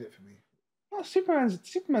never did it for me. No,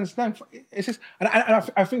 Superman's damn... It's just... And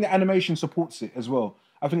I think the animation supports it as well.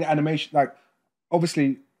 I think the animation... Like,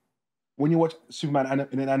 obviously, when you watch Superman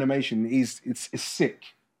in an animation, it's sick.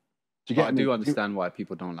 Do you But get I me? do understand why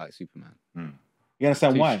people don't like Superman. You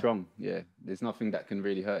understand Too why? strong. Yeah, there's nothing that can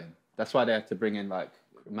really hurt him. That's why they had to bring in like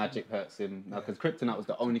magic hurts him. Because kryptonite was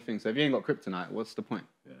the only thing. So if you ain't got kryptonite, what's the point?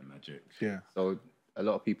 Yeah, magic. Yeah. So a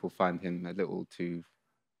lot of people find him a little too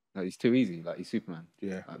No, he's too easy. Like he's Superman.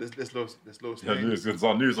 Yeah. There's Lois Yeah, Lewis, because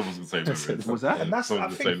I knew someone was going to say Lewis. Was that? And that's, Someone I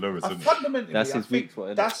was think, say Lewis, isn't it? fundamentally, That's I his think weak foot,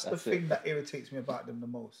 isn't it? that's the That's thing it. that irritates me about them the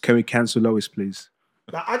most. Can we cancel Lois, please?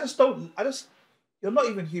 Like, you're not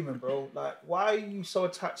even human, bro. Like, why are you so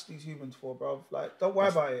attached to these humans for, bro? Like, don't worry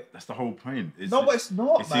about it. That's the whole point. No, but it's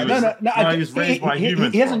not, man. He was raised by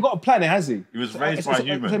humans. He hasn't bro. got a planet, has he? He was raised by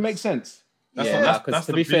humans. Does it make sense? Because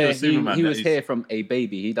to be fair, he was that here from a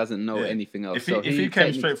baby. He doesn't know anything else. If he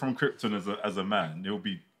came straight from Krypton as a man, he'll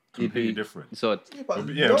be completely different. So Yeah, but It'll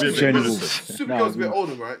be a bit General. innocent. Supergirl's a bit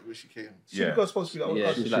older, right? When she came. Supergirl's supposed to be the old yeah,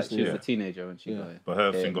 cousin. she was Yeah. a teenager when she got it. But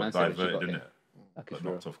her Yeah, thing got man said that she diverted, got didn't it. it? Like But it's not,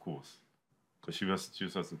 real. of course. Because she was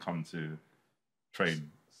supposed to come to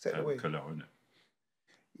train Set away. Kal-El, innit?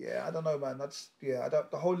 Yeah, I don't know, man.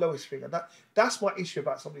 The whole Lois thing, and that's my issue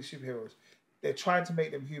about some of these superheroes. They're trying to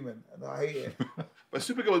make them human, and I hate it. But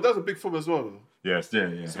Supergirl, that was a big film as well, though. Yes, yeah. I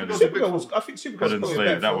think Supergirl's Helen probably a Slade,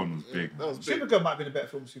 better that film. one was big. That was big. Supergirl might have been a better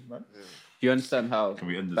film than Superman. Do you understand how Can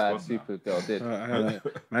we end this bad pod now? Supergirl did?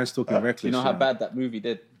 Man's talking reckless. Do you know how bad that movie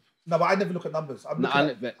did? No, but I never look at numbers. I'm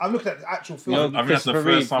looking at the actual You film. know, I mean, that's the Christopher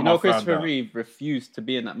first Reeve. time You know, I found Christopher out. Reeve refused to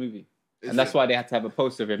be in that movie, Is and that's it? why they had to have a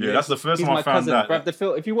poster of him. Yeah, that's the first He's time I my found cousin. out. Bruv, the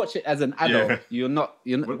film. If you watch it as an adult, Yeah. you're not.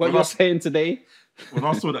 When What you're I- saying today. When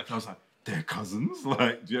I saw that, I was like, they're cousins?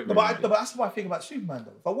 Like, do you get No, me? but that's my thing about Superman,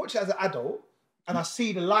 though. If I watch it as an adult and I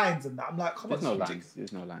see the lines and that, I'm like, come There's on, no it's lines.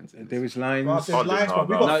 There's no lines. There is lines. Bruv, there's lines, no,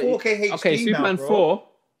 bro. We no. got 4K HD Okay, Superman now, bro. 4.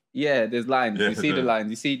 Yeah, there's lines. Yeah, you see the there. lines.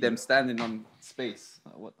 You see them standing on space.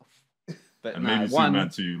 Like, what the But And nah, maybe one. Superman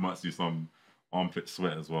 2, you might see some armpit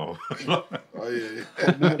sweat as well. Oh,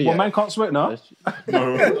 yeah. Well, man can't sweat now.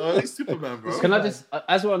 No. Oh, he's Superman, bro. Can I just,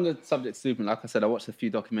 as we're on the subject of Superman, like I said, I watched a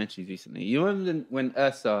few documentaries recently. You remember when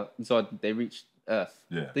Ursa, Zod, they reached Earth?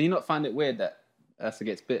 Yeah. Do you not find it weird that Ursa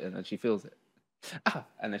gets bitten and she feels it?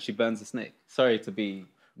 And then she burns the snake. Sorry to be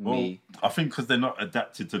Well, me. I think because they're not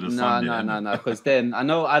adapted to the No, sun yet. no. Because then, I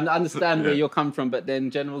understand where Yeah. you're coming from, but then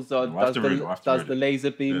General Zod We'll have does to read it, we'll have to does read the it.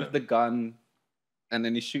 laser beam Yeah. with the gun, and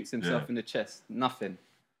then he shoots himself Yeah. in the chest. Nothing.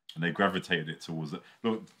 And they gravitated it towards it.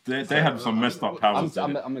 Look, they had some messed up powers.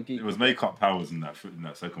 I'm didn't a it? geek. It was makeup powers in that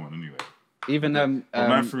second one anyway. Even But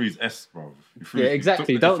man threw his S, bro. yeah,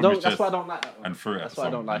 exactly. Took it from Don't. his That's why I chest don't like that one. and threw it That's at why I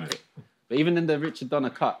don't someone, like innit? it. But even in the Richard Donner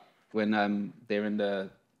cut, when they're in the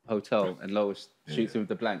hotel and Lois shoots him with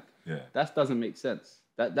the blank, Yeah. that doesn't make sense.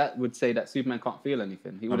 That would say that Superman can't feel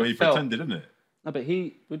anything. He No, would but have he felt. pretended, didn't it? No, but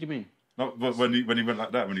he. What do you mean? No, but when he went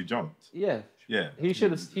like that, when he jumped. Yeah. Yeah. He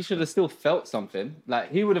should have still felt something. Like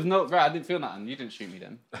he would have known. Right, I didn't feel nothing. You didn't shoot me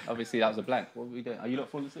then. Obviously that was a blank. What were we doing? Are you not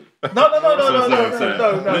falling asleep?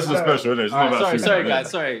 No. This is special, isn't it? It's not about Sorry, Superman, guys. yeah.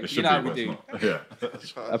 Sorry. It You should know how be, we but do.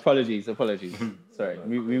 it's not. Yeah. Apologies. Sorry.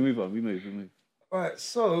 We move on. We move. Right,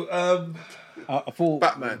 so I thought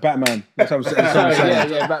Batman. That's what I'm saying. Sorry,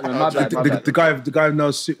 yeah, Batman. My bad. The guy who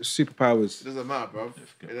knows superpowers. It doesn't matter, bro.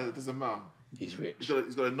 It doesn't matter. He's rich. He's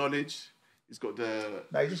got the knowledge. He's got the...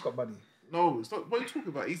 he just got money. No, it's not. What are you talking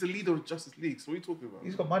about? He's the leader of Justice League. So what are you talking about?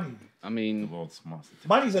 He's got money. I The mean, world's smartest.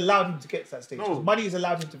 Money's allowed him to get to that stage. No. Money has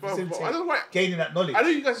allowed him to Bro, facilitate I don't know why- gaining that knowledge. I know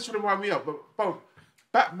you guys are trying to wind me up, but bro,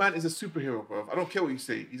 Batman is a superhero, bro. I don't care what you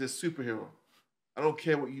say. He's a superhero. I don't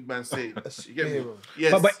care what you man say. You get me? superhero.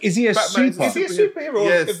 Yes. But is he a Batman super? Is he a superhero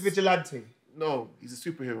Yes. or a vigilante? No, he's a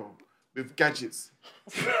superhero with gadgets.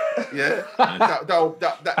 Yeah,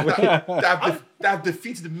 that have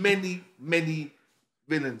defeated many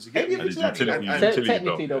villains. You get Maybe me? a vigilante. utility- And- utility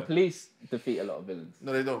technically, belt, though, police defeat a lot of villains.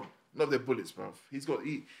 No, they don't. Not their bullets, bro. He No,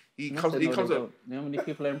 comes they up. don't. You know how many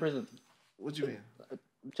people are in prison? What do you mean?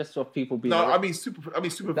 Just for people being. No, I mean super That-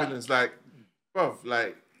 villains like, bro,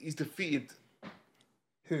 like he's defeated.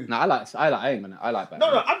 Who? No, I like Batman.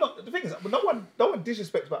 No, I'm not. The thing is, no one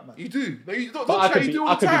disrespects Batman. You do. No, you don't. But Don't I try. could You be- do all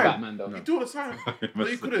I the could be time. Batman, though. You do all the time. No,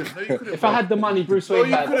 you couldn't. No, you couldn't. If I had the money, Bruce Wayne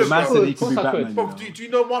you had. couldn't, The man said he Of course could be I could. Batman. Bro, do you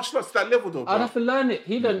know martial arts to that level though? Bro? I'd have to learn it.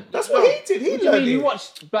 He done. That's what he did. He What do you learned mean? it. You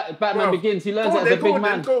watched Batman Bro, Begins. He learns go it on as a then, big go on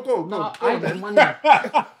man. then, go No, on I then. got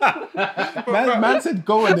money. Man said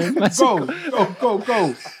go and then go.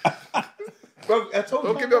 Bro, I told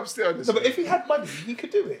Don't you. get me upset on this. No, but if he had money, he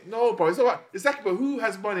could do it. No, bro, it's all right. Exactly, but who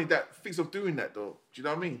has money that thinks of doing that though? Do you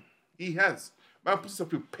know what I mean? He has. Man puts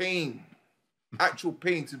himself through pain, actual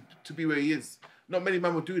pain to be where he is. Not many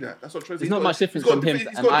men will do that. That's what I'm trying to say. There's not much difference from him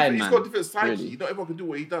and Iron He's Man, got a different psyche. really. Not everyone can do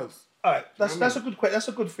what he does. All right, that's a good question. That's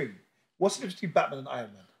a good thing. What's the difference between Batman and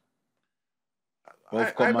Iron Man?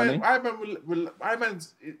 Both got money. Iron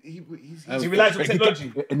Man's he's He relies on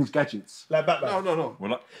technology, In his gadgets. like Batman. no.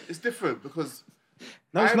 Well, It's different because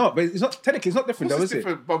No, it's not. But it's not technically. It's not different, though, it's is it?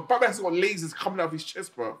 different. But Batman has got lasers coming out of his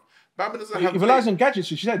chest, bro. Batman doesn't have. He relies on gadgets.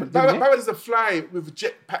 She said, didn't Batman he? doesn't fly with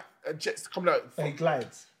jets coming out. And he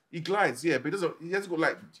glides. He glides, yeah, but he hasn't got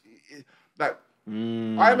like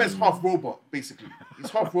Iron Man's half robot, basically. He's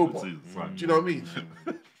half robot. Do you know what I mean?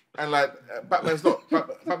 And like Batman's not.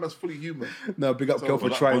 Batman's fully human. No, big up So- Kel for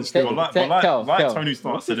But trying still. like Kel. Tony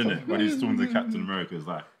Stark said, innit, when he's talking to Captain America, it's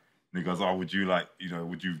like, and he goes, "Oh, would you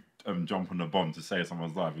jump on a bomb to save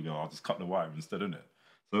someone's life?" He goes, "I'll just cut the wire instead, innit?"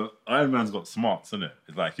 So Iron Man's got smarts, innit?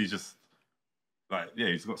 It's like he's just like, yeah,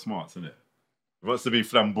 he's got smarts, innit? He wants to be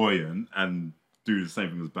flamboyant and do the same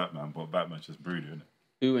thing as Batman, but Batman's just broody, innit?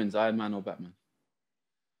 Who wins, Iron Man or Batman?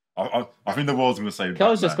 I think the world's gonna say.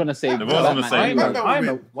 Kel's just gonna say. The world's gonna say.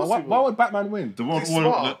 Batman will win. Why would Batman win? The world, He's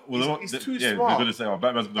smart. He's too yeah, smart. they're gonna say, "Oh,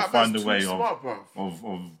 Batman's gonna Batman's find a too way smart,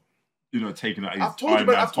 bruv. of taking out his I've told Iron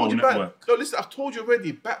you, Man's whole network." No, listen, I've told you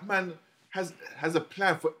already. Batman has a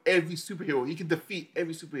plan for every superhero. He can defeat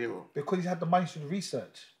every superhero, Because he's had the money to do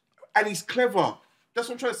research. and he's clever. That's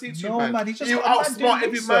what I'm trying to say to you, No, man. man, he's just He'll got a man outsmart doing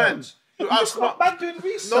every man. research. He'll He's got outsmart. a man doing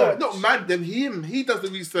research. No, not man. Then him. He does the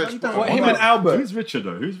research. No, he bro. don't. Him and Albert. Who's richer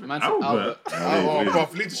though? Who's Man, Albert? Oh, bro,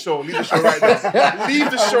 leave the show. Leave the show right now.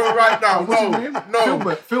 Leave the show right now.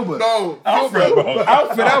 No. Filbert. No. Alfred, Filbert. bro.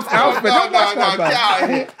 Alfred. No. Get out of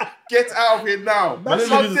here. Get out of here now. That's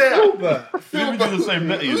Stop not there. Filbert. Let me do the same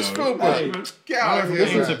letter, you Who's know. Filbert? Get out of Hey, here.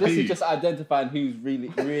 this man. This is just identifying who's really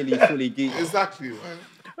fully geeked. Exactly,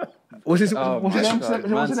 man. What's his Oh, what's my his name?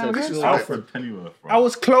 God. What's his Man name said again? Alfred Pennyworth, bro. I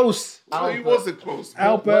was close. So he wasn't close.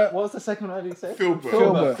 Albert. What was the second one you said? Filbert.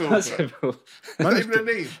 Filbert. Filbert. Is that even a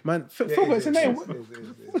name? Man, Filbert's a name.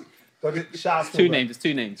 Shout out Two Filbert. names. It's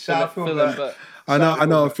two names. Shout out Phil Filbert. and Bert. I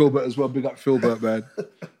know Filbert as well. Big up Filbert, man.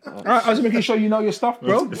 All right, I was making sure you know your stuff,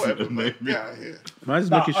 bro. Whatever, man. Get out of here. Man, I was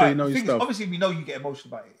Nah, making sure you know alright, your thing is, stuff. obviously, we know you get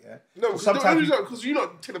emotional about it, yeah? No, But sometimes because you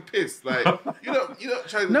don't take the piss. Like you don't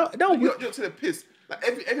try to. No, you don't take the piss. Like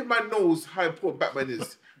every man knows how important Batman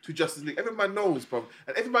is to Justice League. Every man knows, bro,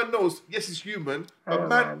 and every man knows. Yes, he's human, but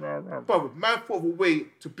man thought of a way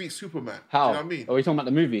to beat Superman. How? Do you know what I mean? Are we talking about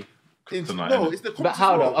the movie? Kryptonite, No, innit? it's the But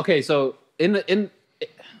how though? Okay, so in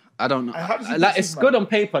I don't know. how does he Like beat it's Superman? good on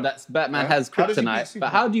paper that Batman has How does he beat kryptonite, but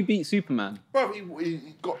Superman? how do you beat Superman? Bro, he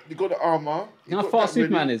got the armor. You know how fast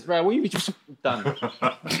Superman is, right? What you just done?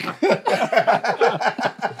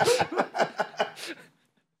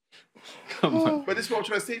 Come on. But this is what I'm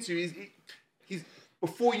trying to say to you. He's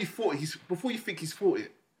before you think he's fought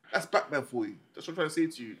it. That's Batman for you. That's what I'm trying to say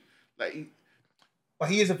to you. Like, But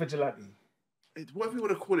he is a vigilante. whatever you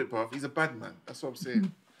want to call it, bruv, he's a bad man. That's what I'm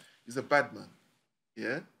saying. He's a bad man.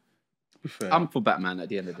 Yeah? I'm for Batman at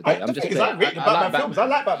the end of the day. I'm just Because saying. I rate the Batman films. I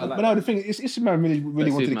like Batman. But no, the thing is, if Superman really But wanted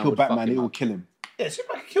to Superman kill would fuck Batman, him it will up. kill him. Yeah,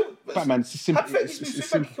 Superman can kill. Batman's simple. Hypothetically,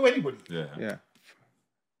 Superman can kill anybody. Yeah. Yeah.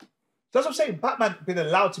 That's what I'm saying. Batman been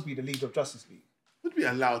allowed to be the leader of Justice League. Would be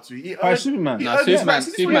allowed to. By Superman. he No, earned his right.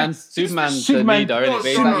 Superman's the Superman- leader, No, innit? But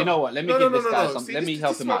he's no, like, no. you know what? Let me No, give no, this no, guy no. something. See, Let me this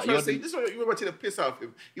help is him what out. I'm trying to say. This is what you remember taking the piss out of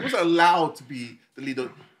him. He wasn't allowed to be the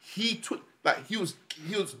leader. He took he was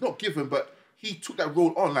not given, but he took that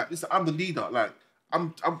role on. Like, listen, I'm the leader. Like,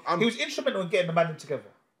 I'm He was instrumental in getting the man together.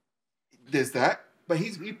 there's that, but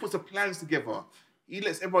he puts the plans together. He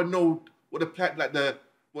lets everyone know what the plan,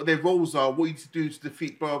 what their roles are, what you need to do to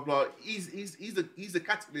defeat blah blah. He's the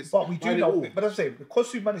catalyst. But we do behind it know. all. But I'm saying, because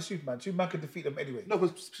Superman is Superman can defeat them anyway. No,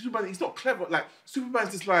 but Superman, he's not clever. Like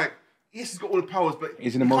Superman's just like, yes, he's got all the powers, but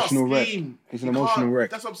He's an he can't emotional wreck. scheme. He's an He emotional can't- wreck.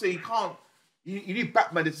 That's what I'm saying. He can't. You need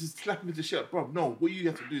Batman to just slap him into shit, bro. No, what you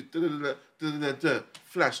have to do is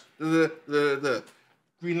Flash,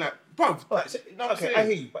 Green Light, bro. Alright, so, you know what I'm okay, I saying?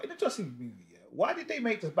 hear you. But in the Justice League movie, yeah, why did they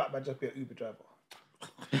make this Batman just be an Uber driver?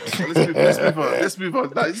 Let's move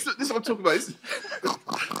on. Nah, this is what I'm talking about. This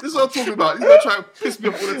is what I'm talking about. You're gonna try to piss me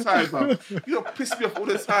off all the time, man. You're gonna piss me off all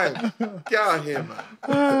the time. Get out of here, man.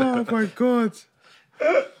 Oh my god.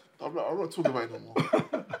 I'm not talking about it no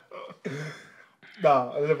more. Nah,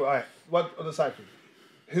 alright. One on the side thing.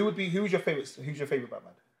 Who's your favorite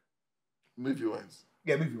Batman? Movie wise,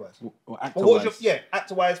 Yeah, movie wise. Or What was your actor-wise.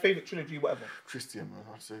 actor wise, favorite trilogy, whatever? Christian, man.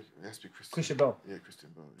 I'd say it has to be Christian. Christian Bale. Yeah, Christian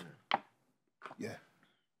Bale. Yeah. Yeah.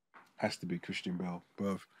 Has to be Christian Bale,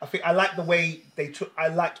 bro. I think I like the way they took. I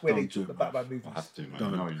liked where they Don't do took the it, Batman movies, I have to, man.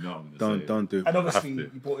 Don't- No, you're not. I'm gonna say Don't do. and obviously I have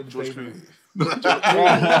to. you brought in the George Blade.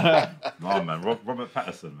 Clooney. No, man. Robert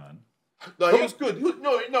Pattinson, man. No, he was good. He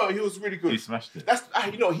was really good. He smashed it. That's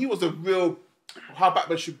he was a real how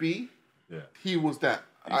Batman should be. Yeah. He was that.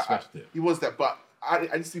 He smashed it. He was that, but I need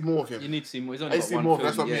to see more of You him. need to see more. He's I only need got to see one more. film.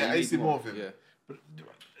 That's what I mean. Yeah, I you need to see need more of him. Yeah.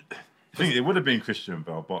 I think it would have been Christian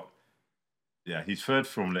Bale, but yeah, his third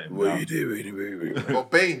film let him down. doing? Or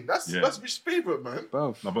Bane. That's Yeah. Rich's favourite, man.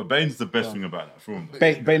 Bro. No, but Bane's the best thing about that film.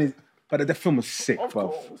 Bane is, but the film was sick, Of bro.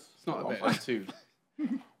 course. It's not a better than two.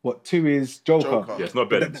 What 2 is Joker? Joker. Yeah, it's not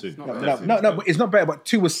better than 2. No, but it's not better. But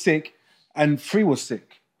 2 was sick, and 3 was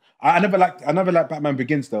sick. I never liked Batman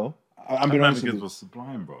Begins though. I'm being honest with you. was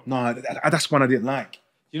sublime, bro. No, that's one I didn't like.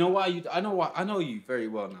 You know why? I know you very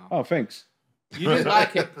well now. Oh, thanks. You didn't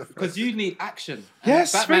like it because you need action.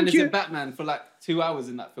 Yes, Batman thank is you. in Batman for like 2 hours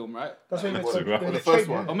in that film, right? That's what you What, meant the to first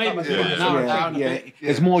one? Or maybe Yeah. an hour down a bit.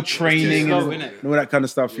 There's more training slow, and innit? all that kind of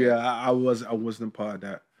stuff. Yeah, I wasn't part of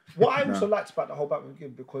that. What I also liked about the whole Batman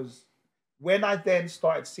Begins, because when I then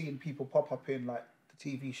started seeing people pop up in like the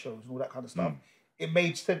TV shows and all that kind of stuff, it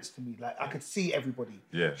made sense to me. Like I could see everybody.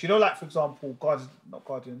 Yeah. Do you know, like for example,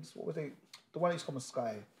 Guardians. What was they? The one that's come on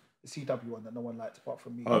Sky, the CW one that no one liked apart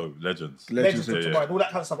from me. Oh, Legends. Legends of yeah, Tomorrow, and all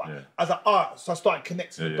that kind of stuff. Yeah. I was like, so I started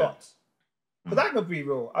connecting the Yeah. dots. Because I'm gonna be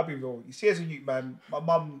real. I'll be real. You see, as a youth man, my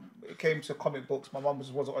mum, it came to comic books. My mum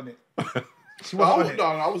wasn't on it. She wasn't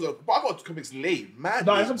on it. But I got comics late, man.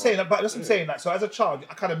 No, that's what I'm saying. But that's what I'm saying. Like, so as a child,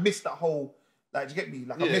 I kind of missed that whole. Like, do you get me?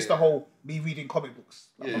 Like, I missed the whole me reading comic books.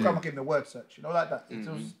 Like, my grandma gave me a word search, you know, like that. It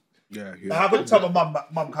was, Yeah, like, I wouldn't tell my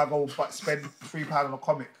mum, can I go but spend £3 on a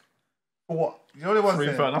comic for what? You know what it was?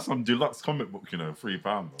 £3. That's some deluxe comic book, you know, £3.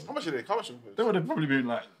 Bro. How much are they? How much are they? They would have probably been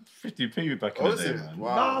like 50p back in the day, man.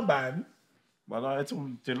 Wow. Nah, man. But like, it's all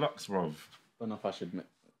deluxe, bro. I don't know if I should admit.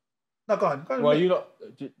 No, go on. Well, you lot.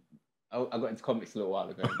 I got into comics a little while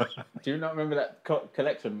ago. Do you not remember that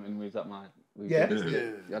collection when we was at my? Yeah.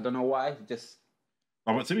 I don't know why. Just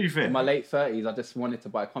No, but to be fair, in my late 30s, I just wanted to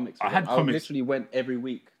buy comics. I had I comics. literally went every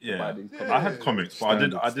week to buy these comics. I had comics, but I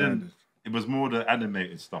didn't. Standard. It was more the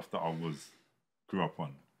animated stuff that I grew up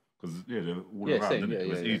on because they're all around. same. Didn't it? It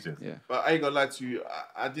was easier. Yeah. But I ain't gonna lie to you.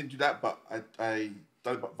 I didn't do that, but I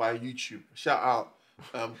done it via YouTube. Shout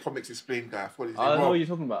out, Comics Explained guy. I forgot his name. I know Rob. what you're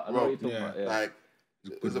talking about. I know what you're talking Yeah. about. Yeah. Like,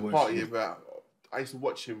 there's a voice, party yeah. where I used to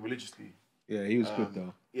watch him religiously. Yeah, he was good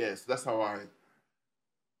though. Yeah, so that's how I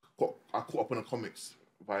caught up on the comics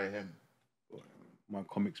via him. My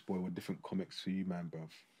comics boy were different comics for you, man, bruv.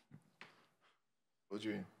 What do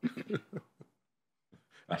you mean?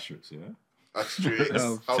 Asterix, yeah. Asterix.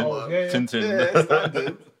 yeah. Tintin. Yeah,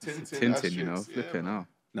 standard. Tintin, you know, Asterix, flipping out.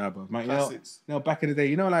 Nah, bruv. Mate, Classics. back in the day,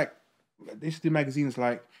 you know, like they used to do magazines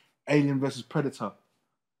like Alien versus Predator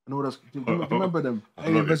and all those. Do you remember them? I know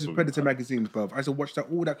Alien what you're versus talking Predator about. magazines, bruv. I used to watch that,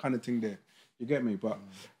 all that kind of thing there. You get me? But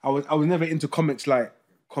I was never into comics like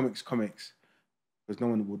comics, because no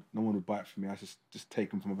one would buy it for me. I just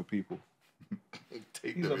take them from other people.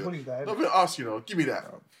 Take He's them, a yeah. bully guy. Not gonna ask you, give me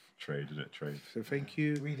that. Trade, did it? Trade. So thank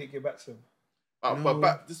you. Read it, give back to him. But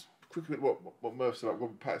back just quickly what Murph said about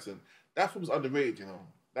Robert Pattinson. That film's underrated, you know.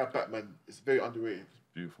 That Batman is very underrated.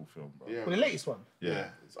 Beautiful film, bro. Yeah, Well, the latest one. yeah,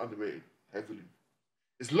 it's underrated heavily.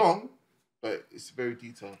 It's long, but it's very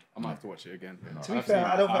detailed. I might have to watch it again. To be fair,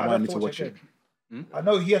 I don't I have need to to watch watch it again. I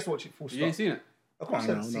know he has to watch it full stop. You ain't seen it? Of course,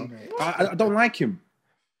 No, I've seen no. it. I don't like him.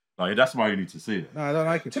 No, that's why you need to see it. No, I don't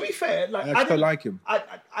like him. To be fair, like I just don't like him.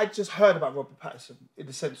 I just heard about Robert Pattinson in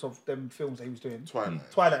the sense of them films that he was doing,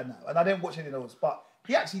 Twilight. now, and I didn't watch any of those. But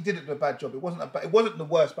he actually didn't do a bad job. It wasn't the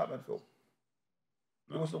worst Batman film.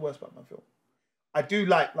 It wasn't the worst Batman film. I do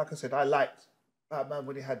like I said, I liked Batman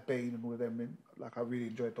when he had Bane and all of them. In, like I really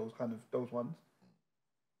enjoyed those ones.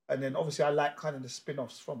 And then obviously I like kind of the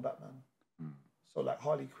spin-offs from Batman. So like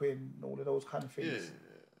Harley Quinn and all of those kind of things.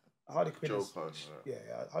 Yeah. Harley Quinn is, Joker, yeah,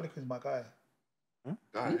 Harley Quinn's my guy.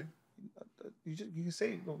 Guy. You can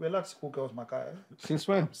say we're allowed to call girls my guy. Since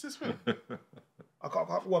when? Since when? I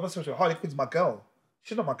can't. What am I supposed to? Harley Quinn's my girl.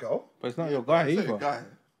 She's not my girl. But it's not your guy Say either. guy.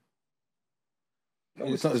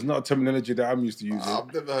 It's not a terminology that I'm used to using.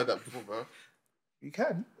 I've never heard that before, bro. You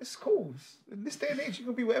can. It's cool. In this day and age, you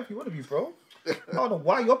can be whatever you want to be, bro. I don't know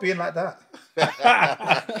why you're being like that.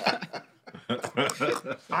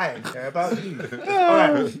 I don't care about you. All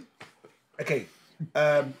right. Okay.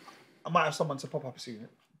 I might have someone to pop up soon.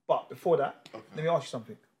 But before that, let me ask you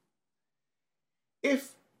something.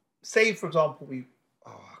 If, say, for example,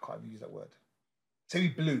 I can't even use that word. Say we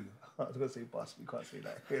blew. I was going to say bust. You can't say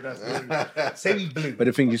that. Yeah, that's say we blew. But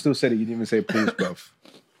the thing, you still said it, you didn't even say please, bruv.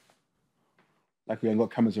 Like we ain't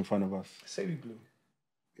got cameras in front of us. Say we blew.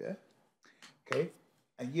 Yeah? Okay?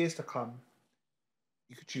 And years to come,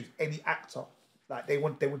 you could choose any actor. Like they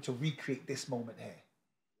want to recreate this moment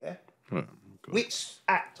here. Yeah? Which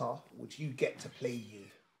actor would you get to play you?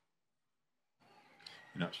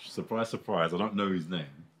 You know, surprise, surprise. I don't know his name,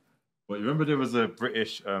 but you remember there was a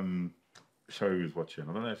British show he was watching. I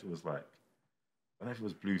don't know if it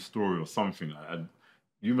was Blue Story or something like that. And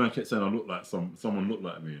you man kept saying I look like someone looked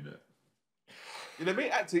like me in it. You know, the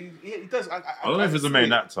main actor, he does. I don't know if it's the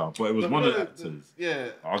main actor, but it was one of the actors. Yeah.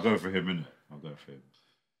 I'll go for him, innit? I'll go for him.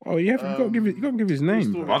 Oh, you got to give his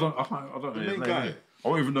name. Story. But I don't know his main name. guy. Innit? I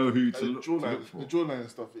don't even know who to The look jawline, for. the jawline and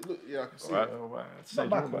stuff. It look, yeah, I can see Alright, it. alright. Not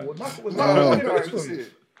Michael Ward. Michael was No, Michael I Ward. can see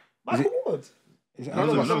it. Michael Ward. Is it No,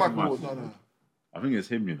 No, it's not no, Michael Ward. Michael. No. I think it's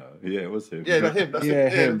him, you know. Yeah, it was him. Yeah, that's him. That's Yeah,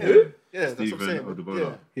 him. Yeah, that's what I'm Stephen saying.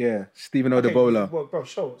 Odubola. Yeah, Stephen Okay, Odubola. well, bro,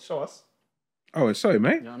 show us. Oh, sorry,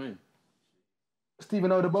 mate. You know what I mean?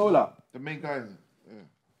 Stephen Odubola. The main guy. Yeah.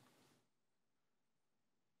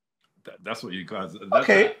 That's what you guys.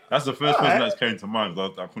 Okay. That's the first person Alright. that came to mind. I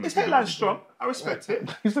couldn't His think of headline's anybody. strong. I respect it.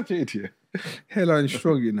 He's such an idiot. Hairline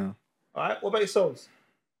strong, you know. All right. What about your souls?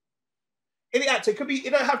 Any actor, it could be. It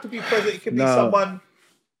don't have to be present. It could be No. someone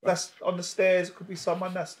that's on the stairs. It could be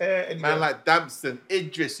someone that's there. Anywhere. Man like Damson,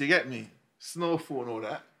 Idris, you get me? Snowfall and all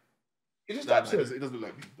that. It just Nah, Damson. it doesn't look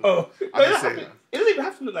like me. Oh, I'm no, just it saying that. doesn't even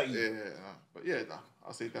have to look like you. Yeah, but yeah, nah,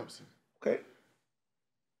 I'll say Damson. Okay.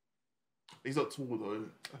 He's not tall though, isn't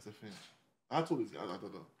it? That's the thing. How tall is he? I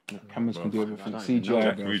don't know. Cameras can do everything. I don't CGI,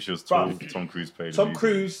 Jack bro. Reacher's tall. Bruv. Tom Cruise played. Tom him.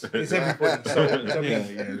 Cruise is everybody. So Yeah,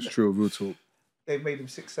 it's true. Real talk. they've made him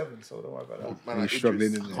 6'7", so don't worry about that. Man, He's like struggling,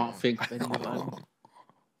 Idris. isn't he? Can't think of anyone.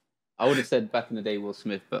 I would have said back in the day Will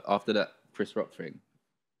Smith, but after that Chris Rock thing.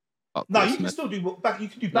 fuck No, Will you can Smith. still do back. You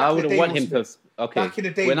can do No, I back in the wouldn't day. want Will him to. Smith. Okay. Back in the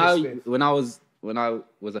day, when Will I Smith. when I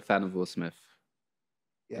was a fan of Will Smith,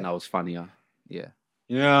 Yeah. and I was funnier. Yeah.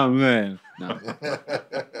 Yeah, man. No.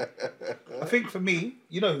 I think for me,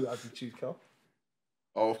 you know who I'd choose, Kel.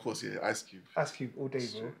 Oh, of course, yeah, Ice Cube. Ice Cube all day,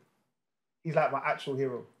 bro. He's like my actual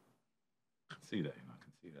hero. I can see that. You know, I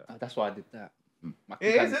can see that. That's why I did that. I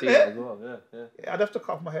It can kind is, of see isn't that it? as well. Yeah. Yeah, I'd have to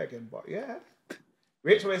cut off my hair again, but yeah.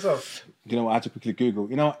 Rich, what yourself? You know what? I had to quickly Google.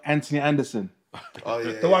 You know Anthony Anderson. Oh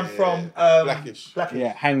yeah, The one from Blackish. Blackish.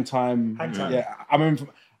 Yeah, Hang Time. Hang Time. Yeah, I remember.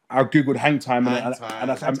 I googled Hang Time, Hang and Time.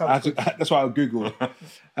 that's what I googled.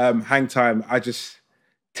 Hang Time.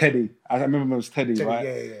 Teddy. I remember it was Teddy, Teddy, right?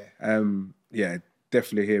 yeah. Yeah,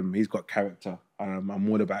 definitely him. He's got character. I'm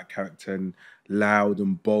all about character and loud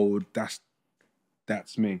and bold. That's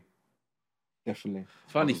me. Definitely.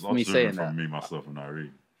 It's funny I for me was saying from that. Me, Myself, and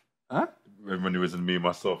Irene. Huh? When he was in Me,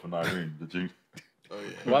 Myself, and Irene, the Jew. Oh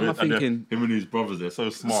yeah. Why am I And they're- thinking? him and his brothers? They're so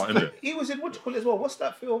smart, isn't it? He was in what you call it as well. What's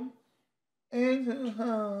that film?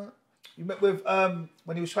 You met with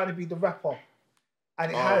when he was trying to be the rapper,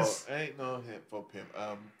 and it has ain't no hip hop him.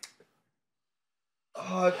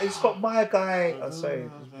 it's got my guy. Oh, sorry,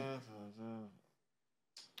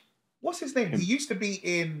 what's his name? He used to be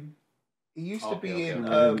in. He used to be in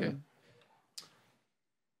okay.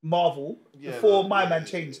 Marvel Yeah, before the- my yeah, man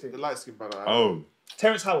changed it. The light skin brother. Oh,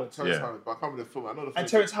 Terrence Howard. Terrence Yeah. Howard, but I can't remember the film. I know the film. And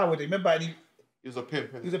Terrence Howard, remember, and he was a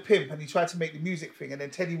pimp. was a pimp, and he tried to make the music thing, and then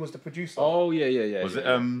Teddy was the producer. Oh yeah. Was it,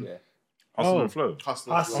 Yeah. Hustle Oh. and Flow.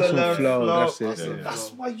 Hustler. Hustle and Flow, Flow. that's it, Hustle. yeah. That's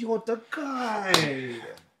why you're the guy.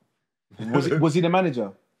 Was he the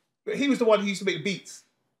manager? He was the one who used to make the beats.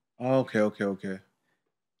 Oh, okay. He's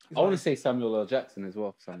I want to like- say Samuel L. Jackson as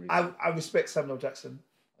well for some reason. I respect Samuel Jackson.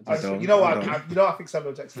 I don't. You know I what? don't. I think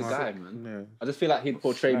Samuel Jackson. the guy, man. Yeah. I just feel like he'd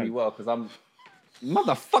portray me well because I'm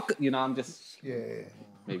motherfucker. You know, I'm just Yeah.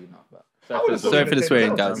 maybe not, but I would've sorry gone for the with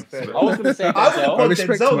swearing, Denzel, guys. to be fair. I was gonna say I would've Denzel, gone I respect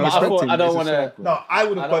Denzel, him. but I thought- him. I don't He's a wanna- fair boy. No, I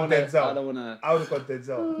would I have don't gone wanna. Denzel. I don't wanna. I would have gone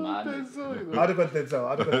Denzel. Man. I would have gone Denzel.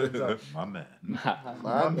 I'd have gone Denzel. My man.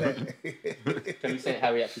 My man. Can you say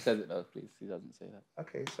how he actually says it though, please? He doesn't say that.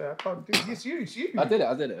 Okay, so I can't do it. It's you. I did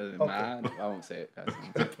it. Man, I won't say it,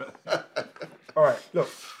 guys. All right, look.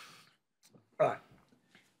 All right.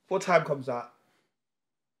 Before time comes out,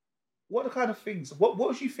 what are the kind of things? What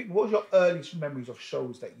was you think? What was your earliest memories of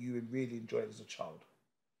shows that you really enjoyed as a child?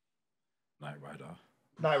 Night Rider.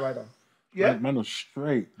 Night Rider. Yeah. Man was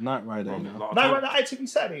straight. Night Rider. You know? Like, Night Rider ITV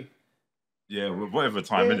Saturday. Yeah, whatever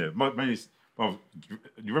time, Yeah. innit? Mainly, well,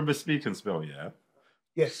 you remember Speak and Spell, yeah?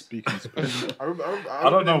 Yes. Speaking Spanish. I I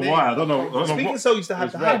don't know why. I don't know Speaking what. so used to It have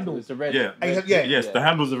was the red. It handle. was the red. Yeah. And yeah. Yes, the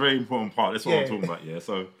handle's a very important part. That's what Yeah. I'm talking about, yeah.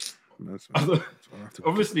 So, That's what I have to-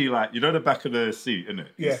 obviously, like, you know the back of the seat, innit?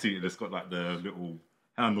 Yeah. The seat that's got, like, the little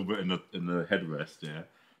handle bit in the headrest, yeah?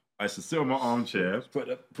 I used to sit on my armchair, put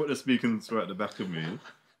the Speak and Spell at the back of me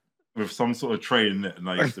with some sort of tray in it, and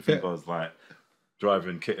I used to think I was, like,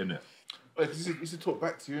 driving kit in it. You used to talk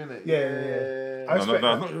back to you, innit? Yeah. I No, respect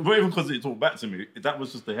that. not even because it talked back to me. That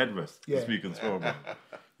was just the headrest. Yeah. The Speak and Spell, man.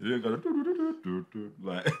 You didn't go do,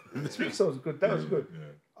 like. Speak so was good. That was good. Yeah.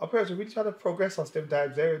 Our parents were really trying to progress us them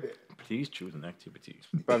times, there, isn't it? Please choose an activity.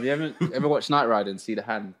 Bro, have you ever watched Knight Rider and see the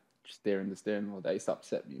hand steering the steering wheel? That used to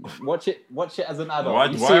upset me. Man. Watch it as an adult. Why-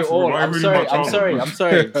 you why- see it all. why I'm really sorry. my I'm sorry.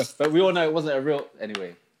 childhood? I'm sorry. But we all know it wasn't a real.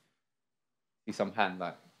 Anyway, see some hand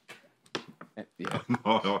like. Yeah.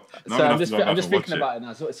 No, So I'm just thinking about it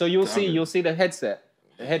now. So you'll see the headset,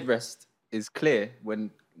 the headrest is clear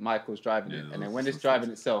when Michael's driving it, Yeah, and then when it's driving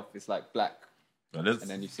itself, it's like black. So let's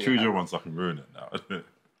And then you see choose it your happen. one so I can ruin it now.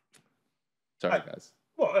 Sorry, guys.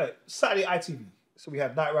 Well, Saturday ITV. So we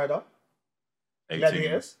had Knight Rider, 18.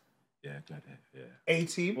 Gladiators, Yeah, Gladiator. Yeah.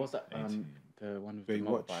 A-Team, What's that? 18. The one with the Baywatch.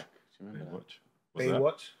 motorbike. Do you remember that? Baywatch. What's that?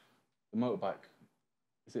 Baywatch. The motorbike.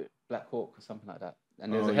 Is it Black Hawk or something like that?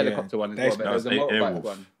 And there's Oh, a helicopter one as well, but there's a motorbike Airwolf.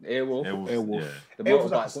 one. Airwolf. Airwolf. Yeah. The Airwolf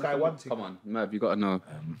was like a motorbike. Sky what's One the- thing. Come on, Merv, you got to know.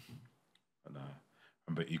 I know.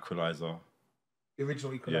 Remember Equalizer? The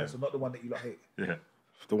original Equalizer, not the one that you lot hate. Yeah.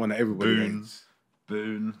 The one that everybody Boone. hates.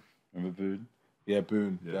 Boone. Remember Boone? Yeah,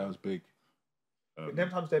 Boone. Yeah. That was big. In them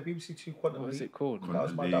times, there BBC Two Quantum What is Leap. it called?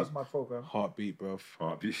 Quantum That was my program. Heartbeat, bro.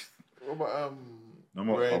 Heartbeat. What about No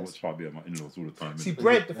more. I Bread? watch Heartbeat at my in-laws all the time. See, innit?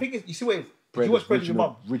 Bread. The thing is, you see what it is. Did you watch Bread with your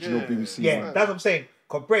mum? Original Yeah. BBC. Yeah, man. that's what I'm saying.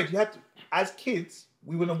 Cause Bread, you had to, as kids,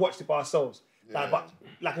 we wouldn't have watched it by ourselves. Like, but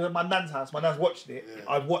like at my nan's house, my nan's watching it.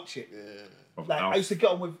 I'd watch it. Of Like Alf. I used to get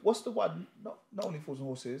on with what's the one? Not only Fools and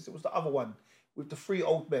Horses. It was the other one with the three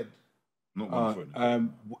old men. Not one foot.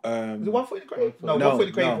 Was it One Foot in the Grave? No, No, One Foot in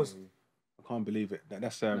the Grave no. was I can't believe it.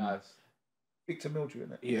 That's Nice. Victor Mildred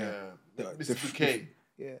in it. yeah. Mr. Bouquet?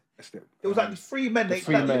 Yeah. That's the, It was like these three men. They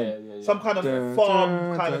three like, men. some kind of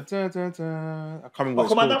farm kind of. I can't remember Oh, what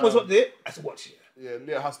it's my nan was called. up there. I said, watch it. Yeah,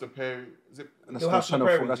 Leah Huston Perry. Is it? That's They'll have Channel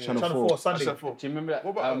Prairie. 4. That's Channel Channel 4 4. Sunday. Channel 4. Do you remember that?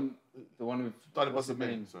 What about the one with Danny what's his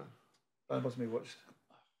Buster name? Main? Sorry. That was me watched.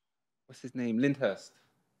 What's his name? Lyndhurst.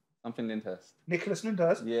 Something Lyndhurst. Nicholas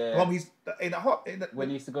Lyndhurst. Yeah. The one he's in a hot. In the, When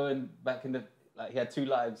he used to go in back in the he had two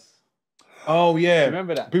lives. Oh, yeah.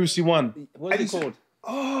 Remember that? BBC One. What's And it called?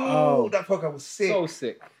 oh, that program was sick. So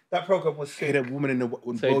sick. That program was He sick. had a woman in the So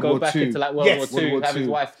World he'd go War back II. into like World Yes. War II, World War have his II.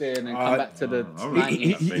 wife there, and then come back to the I remember.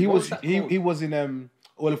 90s. He What's was he was in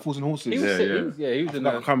All the Fools and Horses. He was Yeah, sick. yeah. He was in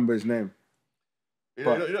I can't remember his name. You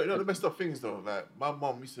But- know the messed up things though. Like my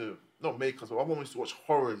mum used to not make us, but my mum used to watch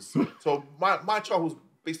horrors. So my child was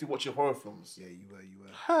basically watching horror films. Yeah, you were.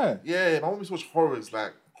 Huh. Yeah, my mum used to watch horrors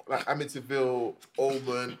like Amityville,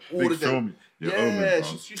 Omen, all Big of them. film. Yeah, Omen,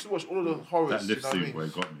 bro. she used to watch all of the horrors. That you lip know what I sync mean? where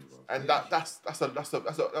it got me, bro. And that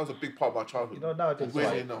was a big part of my childhood. You know nowadays.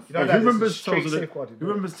 Weirdly like, enough. You know Who nowadays remembers it's straight Tales of safeguarding. Who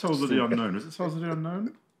remembers Tales of the Unknown? Was it Tales of the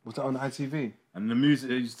Unknown? Was that on ITV? And the music,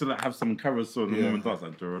 it used to like have some carousel and the Yeah. woman does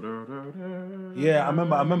like. "Da, da, da, da, Yeah, I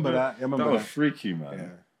remember that. Yeah, I remember That was that. freaky,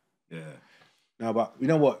 man. Yeah. Yeah. No, but you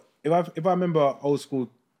know what? If I remember old school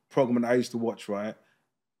program that I used to watch, right,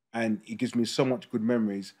 and it gives me so much good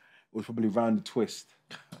memories, it was probably Round the Twist.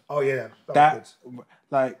 Oh yeah, that That, was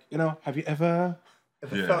like, you know, have you ever,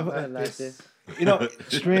 good. If Yeah. it felt Like like this. this. you know,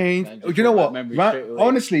 strange. Man, You just know brought what? back memories straight away.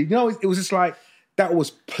 Honestly, you know, it was just like that was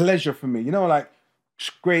pleasure for me. You know, like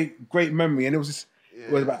great memory, and it was just. It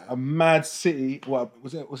was about a mad city. What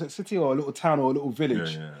was it? Was it city or a little town or a little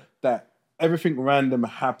village? Yeah. That everything random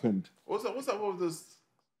happened. What's that one with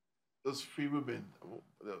those three women?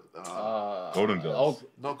 Golden Girls.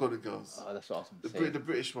 Not Golden Girls. That's what I was going to say. The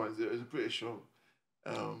British one. It was a British show. I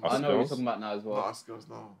Us know what you're Girls? talking about now as Not well. Us Girls,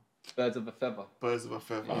 no. Birds of a Feather. Birds of a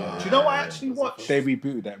Feather. Do you know what I actually watched? They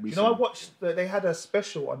rebooted that recently. You know, I watched. They had a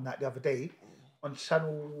special on that the other day on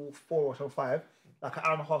Channel 4 or Channel 5, like an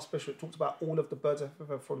hour and a half special. It talks about all of the Birds of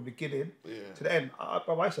Feather from the beginning to the end. I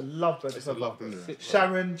used to love Birds of Feather. love Birds.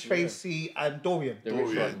 Sharon, Tracy, and Dorian. The rich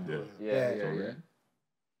Dorian. one. Yeah. Yeah.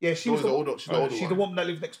 Yeah, she was She's the older she's the woman that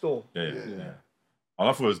lives next door. Yeah.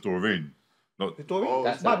 I thought it was Doreen. Not, The Dorian? Oh,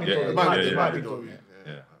 That's might be yeah, Dorian. yeah, Might yeah, be yeah. Dorian.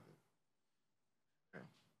 yeah.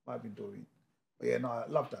 Might be Dorian. But yeah, no, I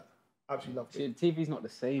love that. Absolutely loved it. See, TV's not the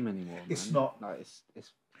same anymore. It's man. not. No, it's.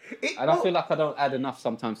 And I feel like I don't add enough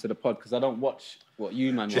sometimes to the pod because I don't watch what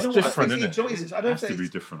you man Do you watch. know It's what? different, Do innit? you know what it is? I don't It has to think be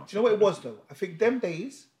it's- different. Do you know what it was though? I think them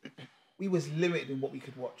days we was limited in what we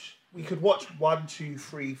could watch. We could watch 1, 2,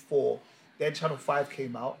 3, 4. Then Channel 5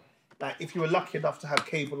 came out. Like if you were lucky enough to have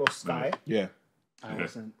cable or Sky. Yeah. I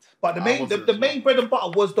wasn't. But the I main wasn't the as main well. bread and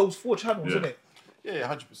butter was those 4 channels, Yeah. isn't it? Yeah,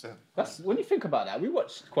 100%. That's when you think about that. We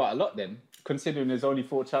watched quite a lot then, considering there's only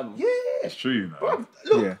 4 channels. Yeah. It's true, you know. Bruv,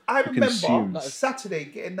 look, Yeah, I you remember consume. Saturday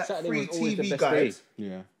getting that Saturday free was always the TV best guide, day.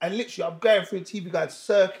 Yeah. and literally I'm going through the TV guide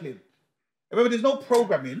circling. Remember, there's no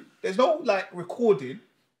programming, there's no like recording.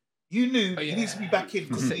 You knew you need to be back in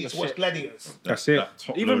because you need to watch Gladiators. That's it.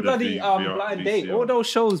 top Even load bloody of VR Blind Date, VCR. all those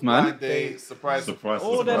shows, man. Blind Date, surprise.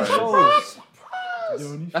 All them surprise.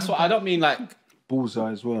 shows. That's what I don't mean. Like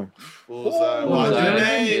Bullseye as well. Bullseye.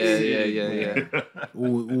 Bullseye. Yeah. All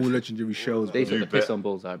legendary shows. They bro. took the bet. piss on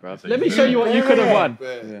Bullseye, bro. So Let me you show you what you could have won.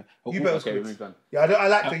 Yeah. You better Okay, quit. move on. Yeah, I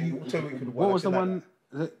like that you told me you could watch. What was the I like one? that.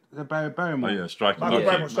 The Barry Barrymore. Oh yeah, Striking Michael Lucky.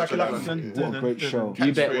 Barrymore, Striking Lucky. What a great show.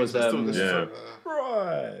 You bet was Yeah.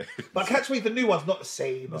 Right. But Catchphrase, the new one's not the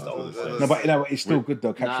same as the old one. No, but it's still good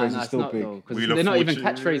though. Catchphrase is still big. because Wheel of they're not even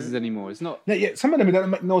Fortune. catchphrases anymore. It's not. Yeah, some of them don't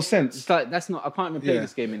make no sense. It's like that's not. I can't even play Yeah.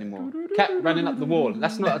 this game anymore. Cat running up the wall.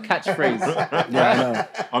 That's not a catchphrase. Yeah,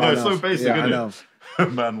 I know, it's so basic, Yeah, I isn't know.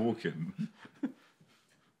 it? Man walking.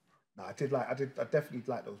 No, I definitely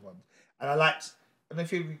like those ones. And I liked, I don't know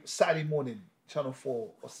if you Saturday morning, Channel 4,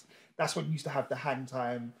 that's when we used to have the hang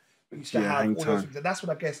time. We used to have Hang all Time. those things. And that's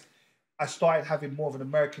when I guess I started having more of an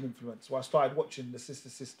American influence. So I started watching the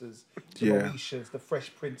Sisters, the Yeah. Mauritius, the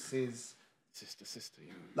Fresh Princes. Sister.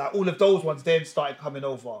 Yeah. Like all of those ones then started coming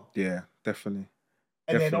over. Yeah, definitely.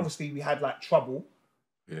 And then Definitely. obviously we had like Trouble.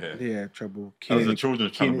 Yeah. Yeah, Trouble. That was a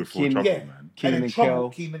children's channel before Keenan- Trouble, Yeah. man. Keenan and then and Trouble, Kel.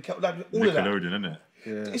 Keenan and Kel, like all of that. Nickelodeon, isn't it?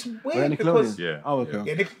 Yeah. It's Were weird they because... Nickelodeon? Yeah. Oh, okay.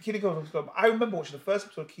 Yeah, Keenan and Kel was good. I remember watching the first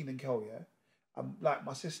episode of Keenan and Kel, yeah? Like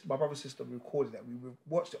my brother's sister recorded that. We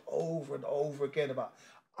watched it over and over again about,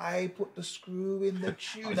 I put the screw in the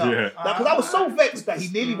tuner. Yeah. Because I was so vexed that he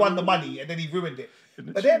nearly won the money and then he ruined it.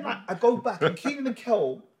 But then like, I go back and Keenan and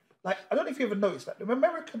Kel, like, I don't know if you ever noticed that the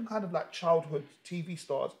American kind of like childhood TV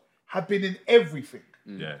stars have been in everything.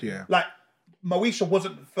 Yeah. Yeah. Like, Moesha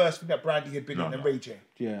wasn't the first thing that Brandy had been in, and Ray J.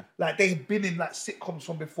 Yeah. Like, they had been in like sitcoms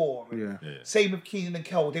from before. Yeah. Same with Keenan and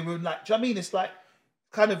Kel. They were in, like, do you know what I mean? It's like,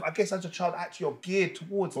 kind of, I guess as a child, actually, you're geared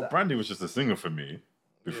towards But that. Brandy was just a singer for me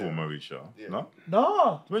before Moesha. No?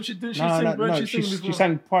 No. When she didn't she No, sing? no, When no. she She sing before?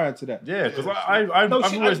 sang prior to that. Yeah, because I've No,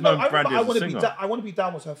 always known Brandy as a singer. I Want to Be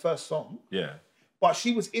Down was her first song, Yeah. but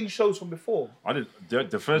she was in shows from before. I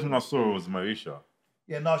did. The first one I saw was Moesha,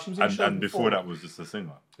 Yeah, no, she was in shows and before that was just a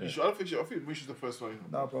singer. I Yeah. don't think I think Wish is the first one.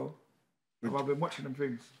 No, bro. I've been watching them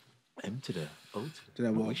things. M to the O Do you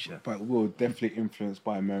know what? But we were definitely influenced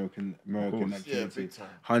by American Yeah, activity. big time.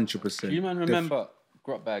 100%. Do you man remember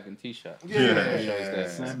Grot Bag and T-shirt? Yeah.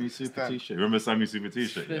 Sammy Super T-shirt. Remember Sammy Super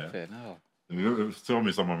T-shirt? Yeah. Flipping hell. Tell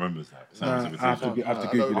me someone remembers that. Sammy Super I have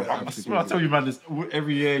T-shirt. to Google it. I tell you, man, this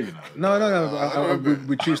every year, you know. No.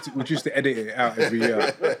 We choose to edit it out every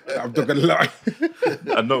year. I'm not gonna lie.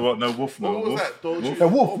 And no Wolf, no What was Wolf. that? Don't you The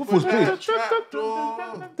Wolf was big.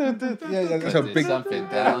 Trapdoor. Yeah, that's a big. Something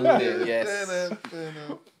down there, yes.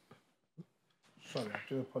 Sorry, I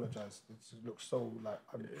do apologise. It looks so like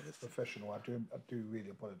unprofessional. I do really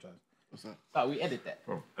apologise. What's that? Oh, we edit that.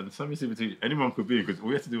 Bro, and Sammy Super T-shirt, anyone could be, because all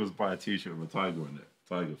you had to do was buy a T-shirt with a tiger on it,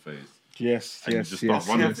 tiger face. Yes, And you just start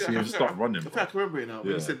running. You just start running. I think I can remember it now. When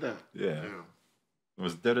Yeah. you said that. Yeah. It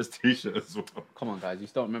was dead as T-shirt as well. Come on, guys. You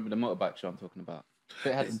still remember the motorbike show I'm talking about?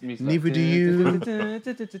 It had music Neither do you. That's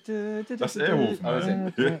Airwolf, Oh, is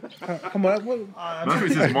man. it? Yeah. Come on. No,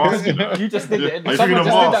 it's his mask, you know. You just did it. Are you Someone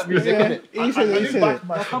thinking just of did that mask? music, innit? He said it. He said it.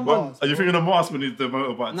 Come Are you thinking of mask when the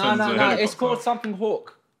motorbike turns into a No. helicopter? It's called something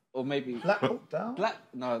Hawk. Or maybe Black Hawk Down. Black.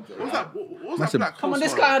 No. What was that? What was That's that a- black Come on,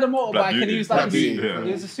 horse this one? guy had a motorbike Black and he Beauty. was like, Black Beauty, yeah.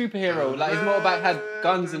 he was a superhero. Like his motorbike had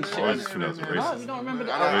guns and shit. Oh, I just feel that was No, racist. you don't remember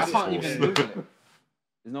that? I I Racist can't horse. even Google it.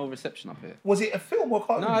 There's no reception up here. Was it a film or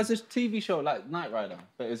cartoon? No, it's a TV show like Knight Rider,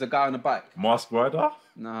 but it was a guy on a bike. Mask Rider?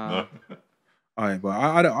 No. All right, but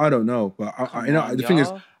I don't know. But you know, on, the thing is,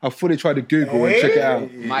 y'all. I fully tried to Google and check it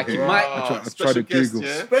out. Mikey Oh, Mike. I tried special to guest, Google.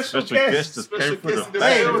 yeah? Special Special guest. guest just Special came through guest the in the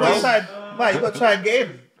Hey, Yeah, you bro. gotta try and get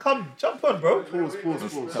in. Come, jump on, bro. Pause.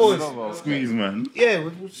 Pause. Squeeze, man. Yeah,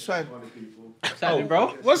 we'll try and... What's happening, bro?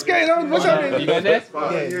 What's going on? What's You happening? going there?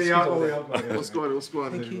 What's going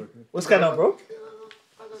on? What's going on, bro?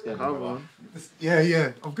 Come on.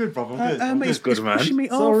 Yeah. I'm good, brother. I'm good. I'm Mate, good. it's Good, man. pushing me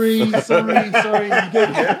off. Sorry. You good,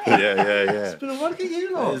 yeah? Yeah. Been a while to get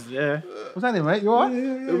you lot. Yeah. What's happening, mate? You alright?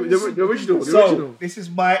 The original. So, this is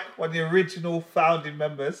Mike, one of the original founding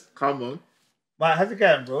members. Come on. Mike, how's it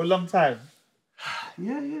going, bro? Long time.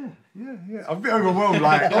 Yeah. I'm a bit overwhelmed.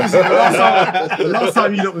 Like, obviously, the last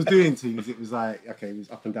time you lot was doing things, it was like, okay, it was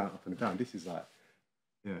up and down. This is like,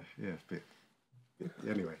 yeah, a bit.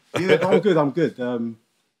 Anyway, yeah, I'm good.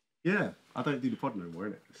 Yeah, I don't do the pod no more,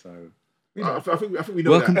 innit? So, I think we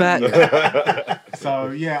know Welcome that. back.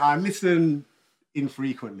 so yeah, I listen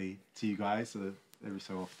infrequently to you guys. So every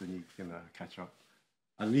so often you can catch up.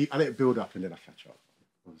 I let it build up and then I catch up.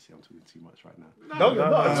 Obviously, I'm talking too much right now. No, you're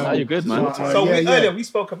not. No, you're good, man. So yeah. earlier we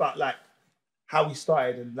spoke about like how we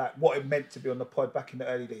started and like what it meant to be on the pod back in the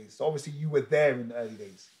early days. So obviously you were there in the early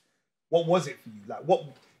days. What was it for you? Like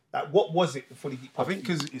what was it, the Fully Geeked I pod? think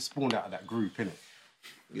because it spawned out of that group, innit?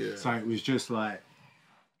 Yeah. So it was just like,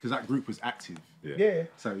 because that group was active. Yeah.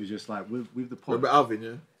 So it was just like with the What pod. about Alvin,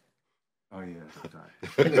 yeah? Oh yeah,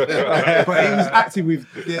 but it was active with.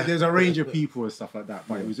 There's a range of people and stuff like that.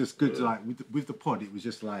 But it was just good to like with the pod. It was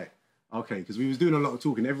just like, Okay, because we was doing a lot of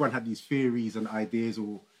talking. Everyone had these theories and ideas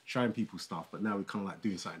or trying people stuff, but now we're kind of like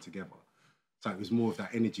doing something together. So it was more of that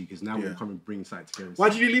energy because now we're coming and bring something together. Why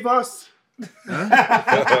did you leave us?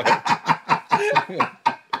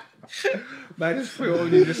 Man, just put it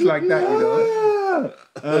on you just like that, you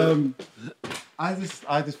know. I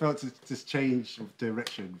just felt to just change of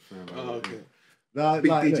direction for a moment. Okay. No,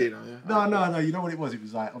 Big like, DJ now, yeah. No. You know what it was? It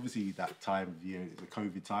was like obviously that time of year, the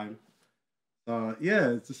COVID time.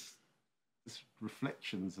 It's just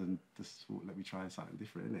reflections and just thought, let me try something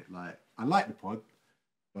different, innit? Like I like the pod,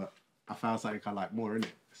 but I found something I like more in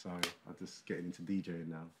it. So I'm just getting into DJing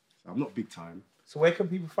now. So I'm not big time. So where can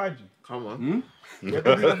people find you? Come on. Where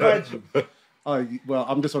can people find you? Oh well,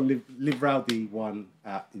 I'm just on Live Rowdy 1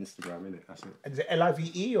 at Instagram, innit? That's it. And is it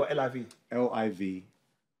LIVE or LIV? LIV.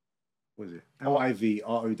 What is it?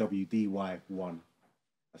 LIVROWDY 1.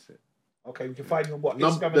 That's it. Okay, we can find you on what?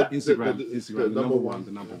 Instagram, The the number one.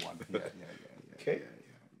 The number one. Yeah. Okay.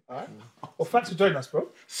 All right. Well, thanks for joining us, bro.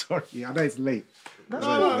 Sorry, I know it's late.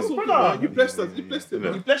 No, You blessed us. You blessed it,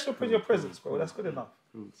 man. You blessed us with your presence, bro. That's good enough.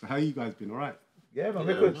 Cool. So how you guys been? All right? Yeah, man,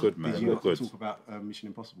 we're good. Good, man. Did We're you good. talk about Mission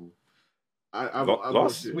Impossible? I Last-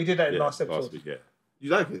 watched it. We did that in last episode. Last week, yeah. You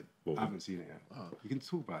like it? Well, I haven't seen it yet. You can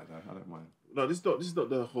talk about it though. I don't mind. No, this is not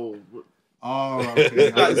the whole. Oh,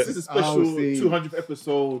 okay. Like, this is a special Oh, see. 200th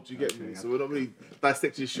episode. You get me? Okay, So we're not really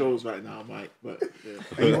dissecting shows right now, Mike. But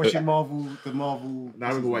Are you watching Marvel? The Marvel. Now I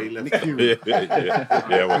remember why you left. Nick Fury.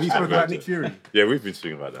 yeah. Have you spoken about Nick Fury? Yeah, we've been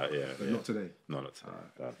speaking about that. Yeah, But yeah. not today. No, not today.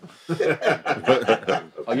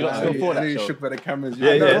 Oh, you lot still for that You show? shook by the cameras.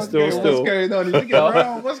 Yeah, yeah, What's still. going on? You get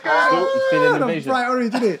around. What's going on? Still feeling the invasion. Bright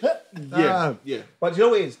orange, isn't it? Yeah. But you know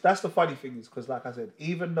what it is? That's the funny thing is because, like I said,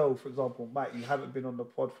 even though, for example, Mike, you haven't been on the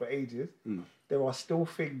pod for ages, there are still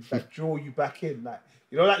things that draw you back in. Like,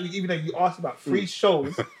 you know, like even though you asked about 3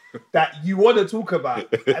 shows that you want to talk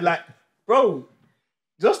about, and like, bro,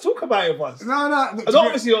 just talk about it with us. No. And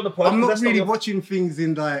obviously on the pod. I'm not that's really your- watching things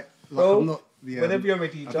in like Bro, I'm not. Yeah, whenever you're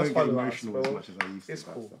ready, I just don't get follow us, emotional bro. as much as I used to. It's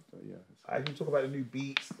about cool. Stuff, so, yeah. I can talk about the new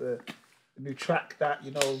beats, the new track that,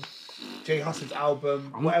 you know, Jay Huss's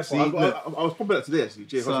album, whatever. see, I look, was pumping that today actually.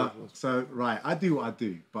 Jay Hudson was. So right, I do what I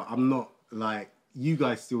do, but I'm not like you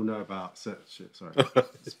guys still know about certain shit. Sorry,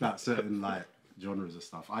 it's about certain like genres of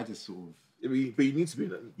stuff. I just sort of But you need to be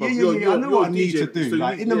that. I know what I need to do. So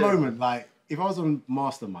Like in the moment, like if I was on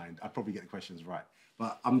Mastermind, I'd probably get the questions right.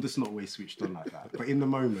 But I'm just not always switched on like that. But in the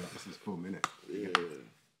moment, it's just boom, innit? Yeah.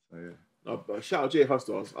 So yeah. No, but shout out Jay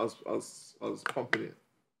Hustle. I was pumping it.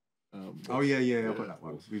 Oh yeah, I got that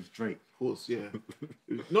one with Drake. Of course, yeah.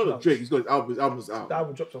 Not Drake. He's got his albums out. The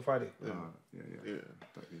album drops on Friday. Yeah. Yeah.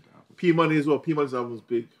 Don't need that album. P Money as well. P Money's album's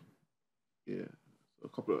big. Yeah, a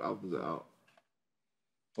couple of albums are out.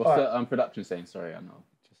 What's the production saying? Sorry, I know.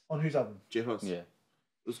 Just, On whose album? Jay Hustle. yeah.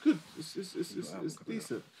 It's good. It's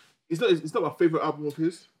decent. It's not my favorite album of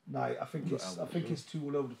his. No, I think it's too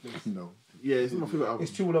all over the place. No. Yeah, it's not my favorite album.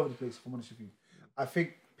 It's too all over the place, if I'm honest with you. I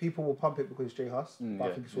think people will pump it because it's Jay Huss, but I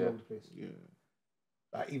yeah, think it's all over the place. Yeah.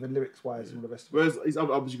 Like even lyrics wise and all the rest of it. Whereas his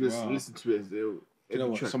other albums, you can listen to it. You know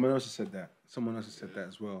what? Someone else has said that. Someone else has said that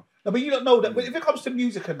as well. No, but you don't know that. But if it comes to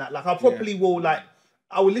music and that, like I probably will like.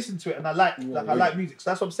 I will listen to it and I like music. So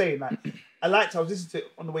that's what I'm saying. Like I was listening to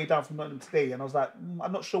it on the way down from Nottingham today, and I was like,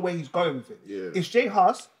 I'm not sure where he's going with it. Yeah. It's Jay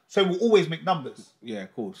Huss, so we'll always make numbers. Yeah,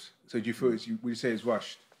 of course. So do you feel would you say it's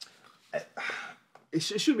rushed? It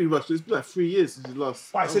shouldn't be rushed. It's been like 3 years since his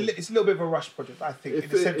last. But it's a little bit of a rush project, I think. It in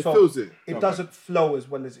the sense it of feels it. it doesn't flow as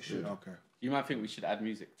well as it should. Okay. You might think we should add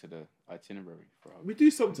music to the itinerary for our, We do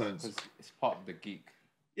sometimes. because it's part of the geek.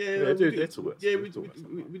 Yeah, Yeah, we do do. little bits. Yeah, We we talk about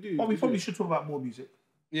stuff. do. But we probably should talk about more music.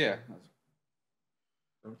 Yeah.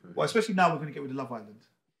 Well, especially now we're going to get with the Love Island.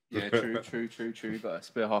 Yeah, true. Got to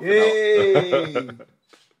spare half an Yay!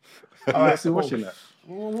 All right, Still watching that.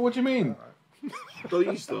 What do you mean? Don't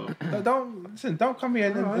you start. No, don't come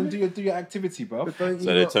here and do your activity, bro. But don't you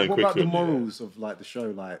So they know- turn what about quickly the on you, morals of like the show,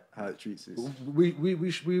 like how it treats us? We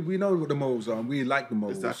know what the morals are, and we like the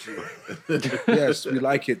morals. Exactly. Yes, we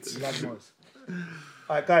like it. Love Morris.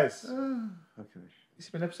 All right, guys. Okay. This has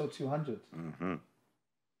been episode 200.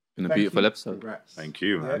 Been a Thank beautiful you. episode. Congrats. Thank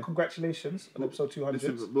you, Yeah, man. congratulations on episode 200.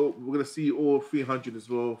 Listen, we're going to see all 300 as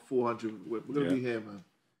well, 400. We're going to Yeah. be here, man.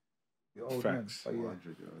 You're old Facts. man. But yeah,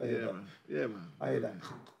 400, I hear Yeah, that. man. Yeah, man. I hear that.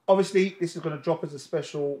 Obviously, this is going to drop as a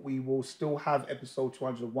special. We will still have episode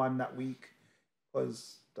 201 that week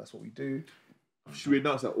because that's what we do. Should we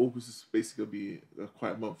announce that August is basically going to be a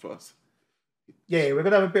quiet month for us? Yeah, we're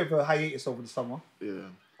going to have a bit of a hiatus over the summer Yeah.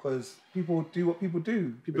 because people do what people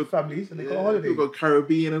do. People- With families and they go on Yeah, holiday. people go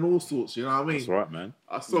Caribbean and all sorts, you know what I mean? That's right, man.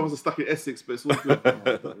 I saw I was stuck in Essex, but it's all good.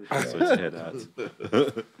 That's what you hear,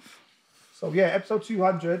 that. So yeah, episode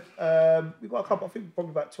 200. We got a couple. I think probably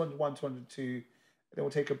about 201, 202. And then we'll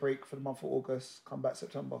take a break for the month of August. Come back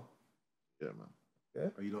September. Yeah, man. Yeah.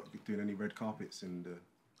 Are you not doing any red carpets in the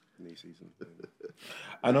new season?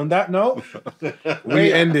 And on that note, we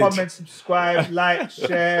Rate, ended. comment, subscribe, like,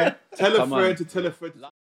 share. Tell a Come on. friend to tell a friend.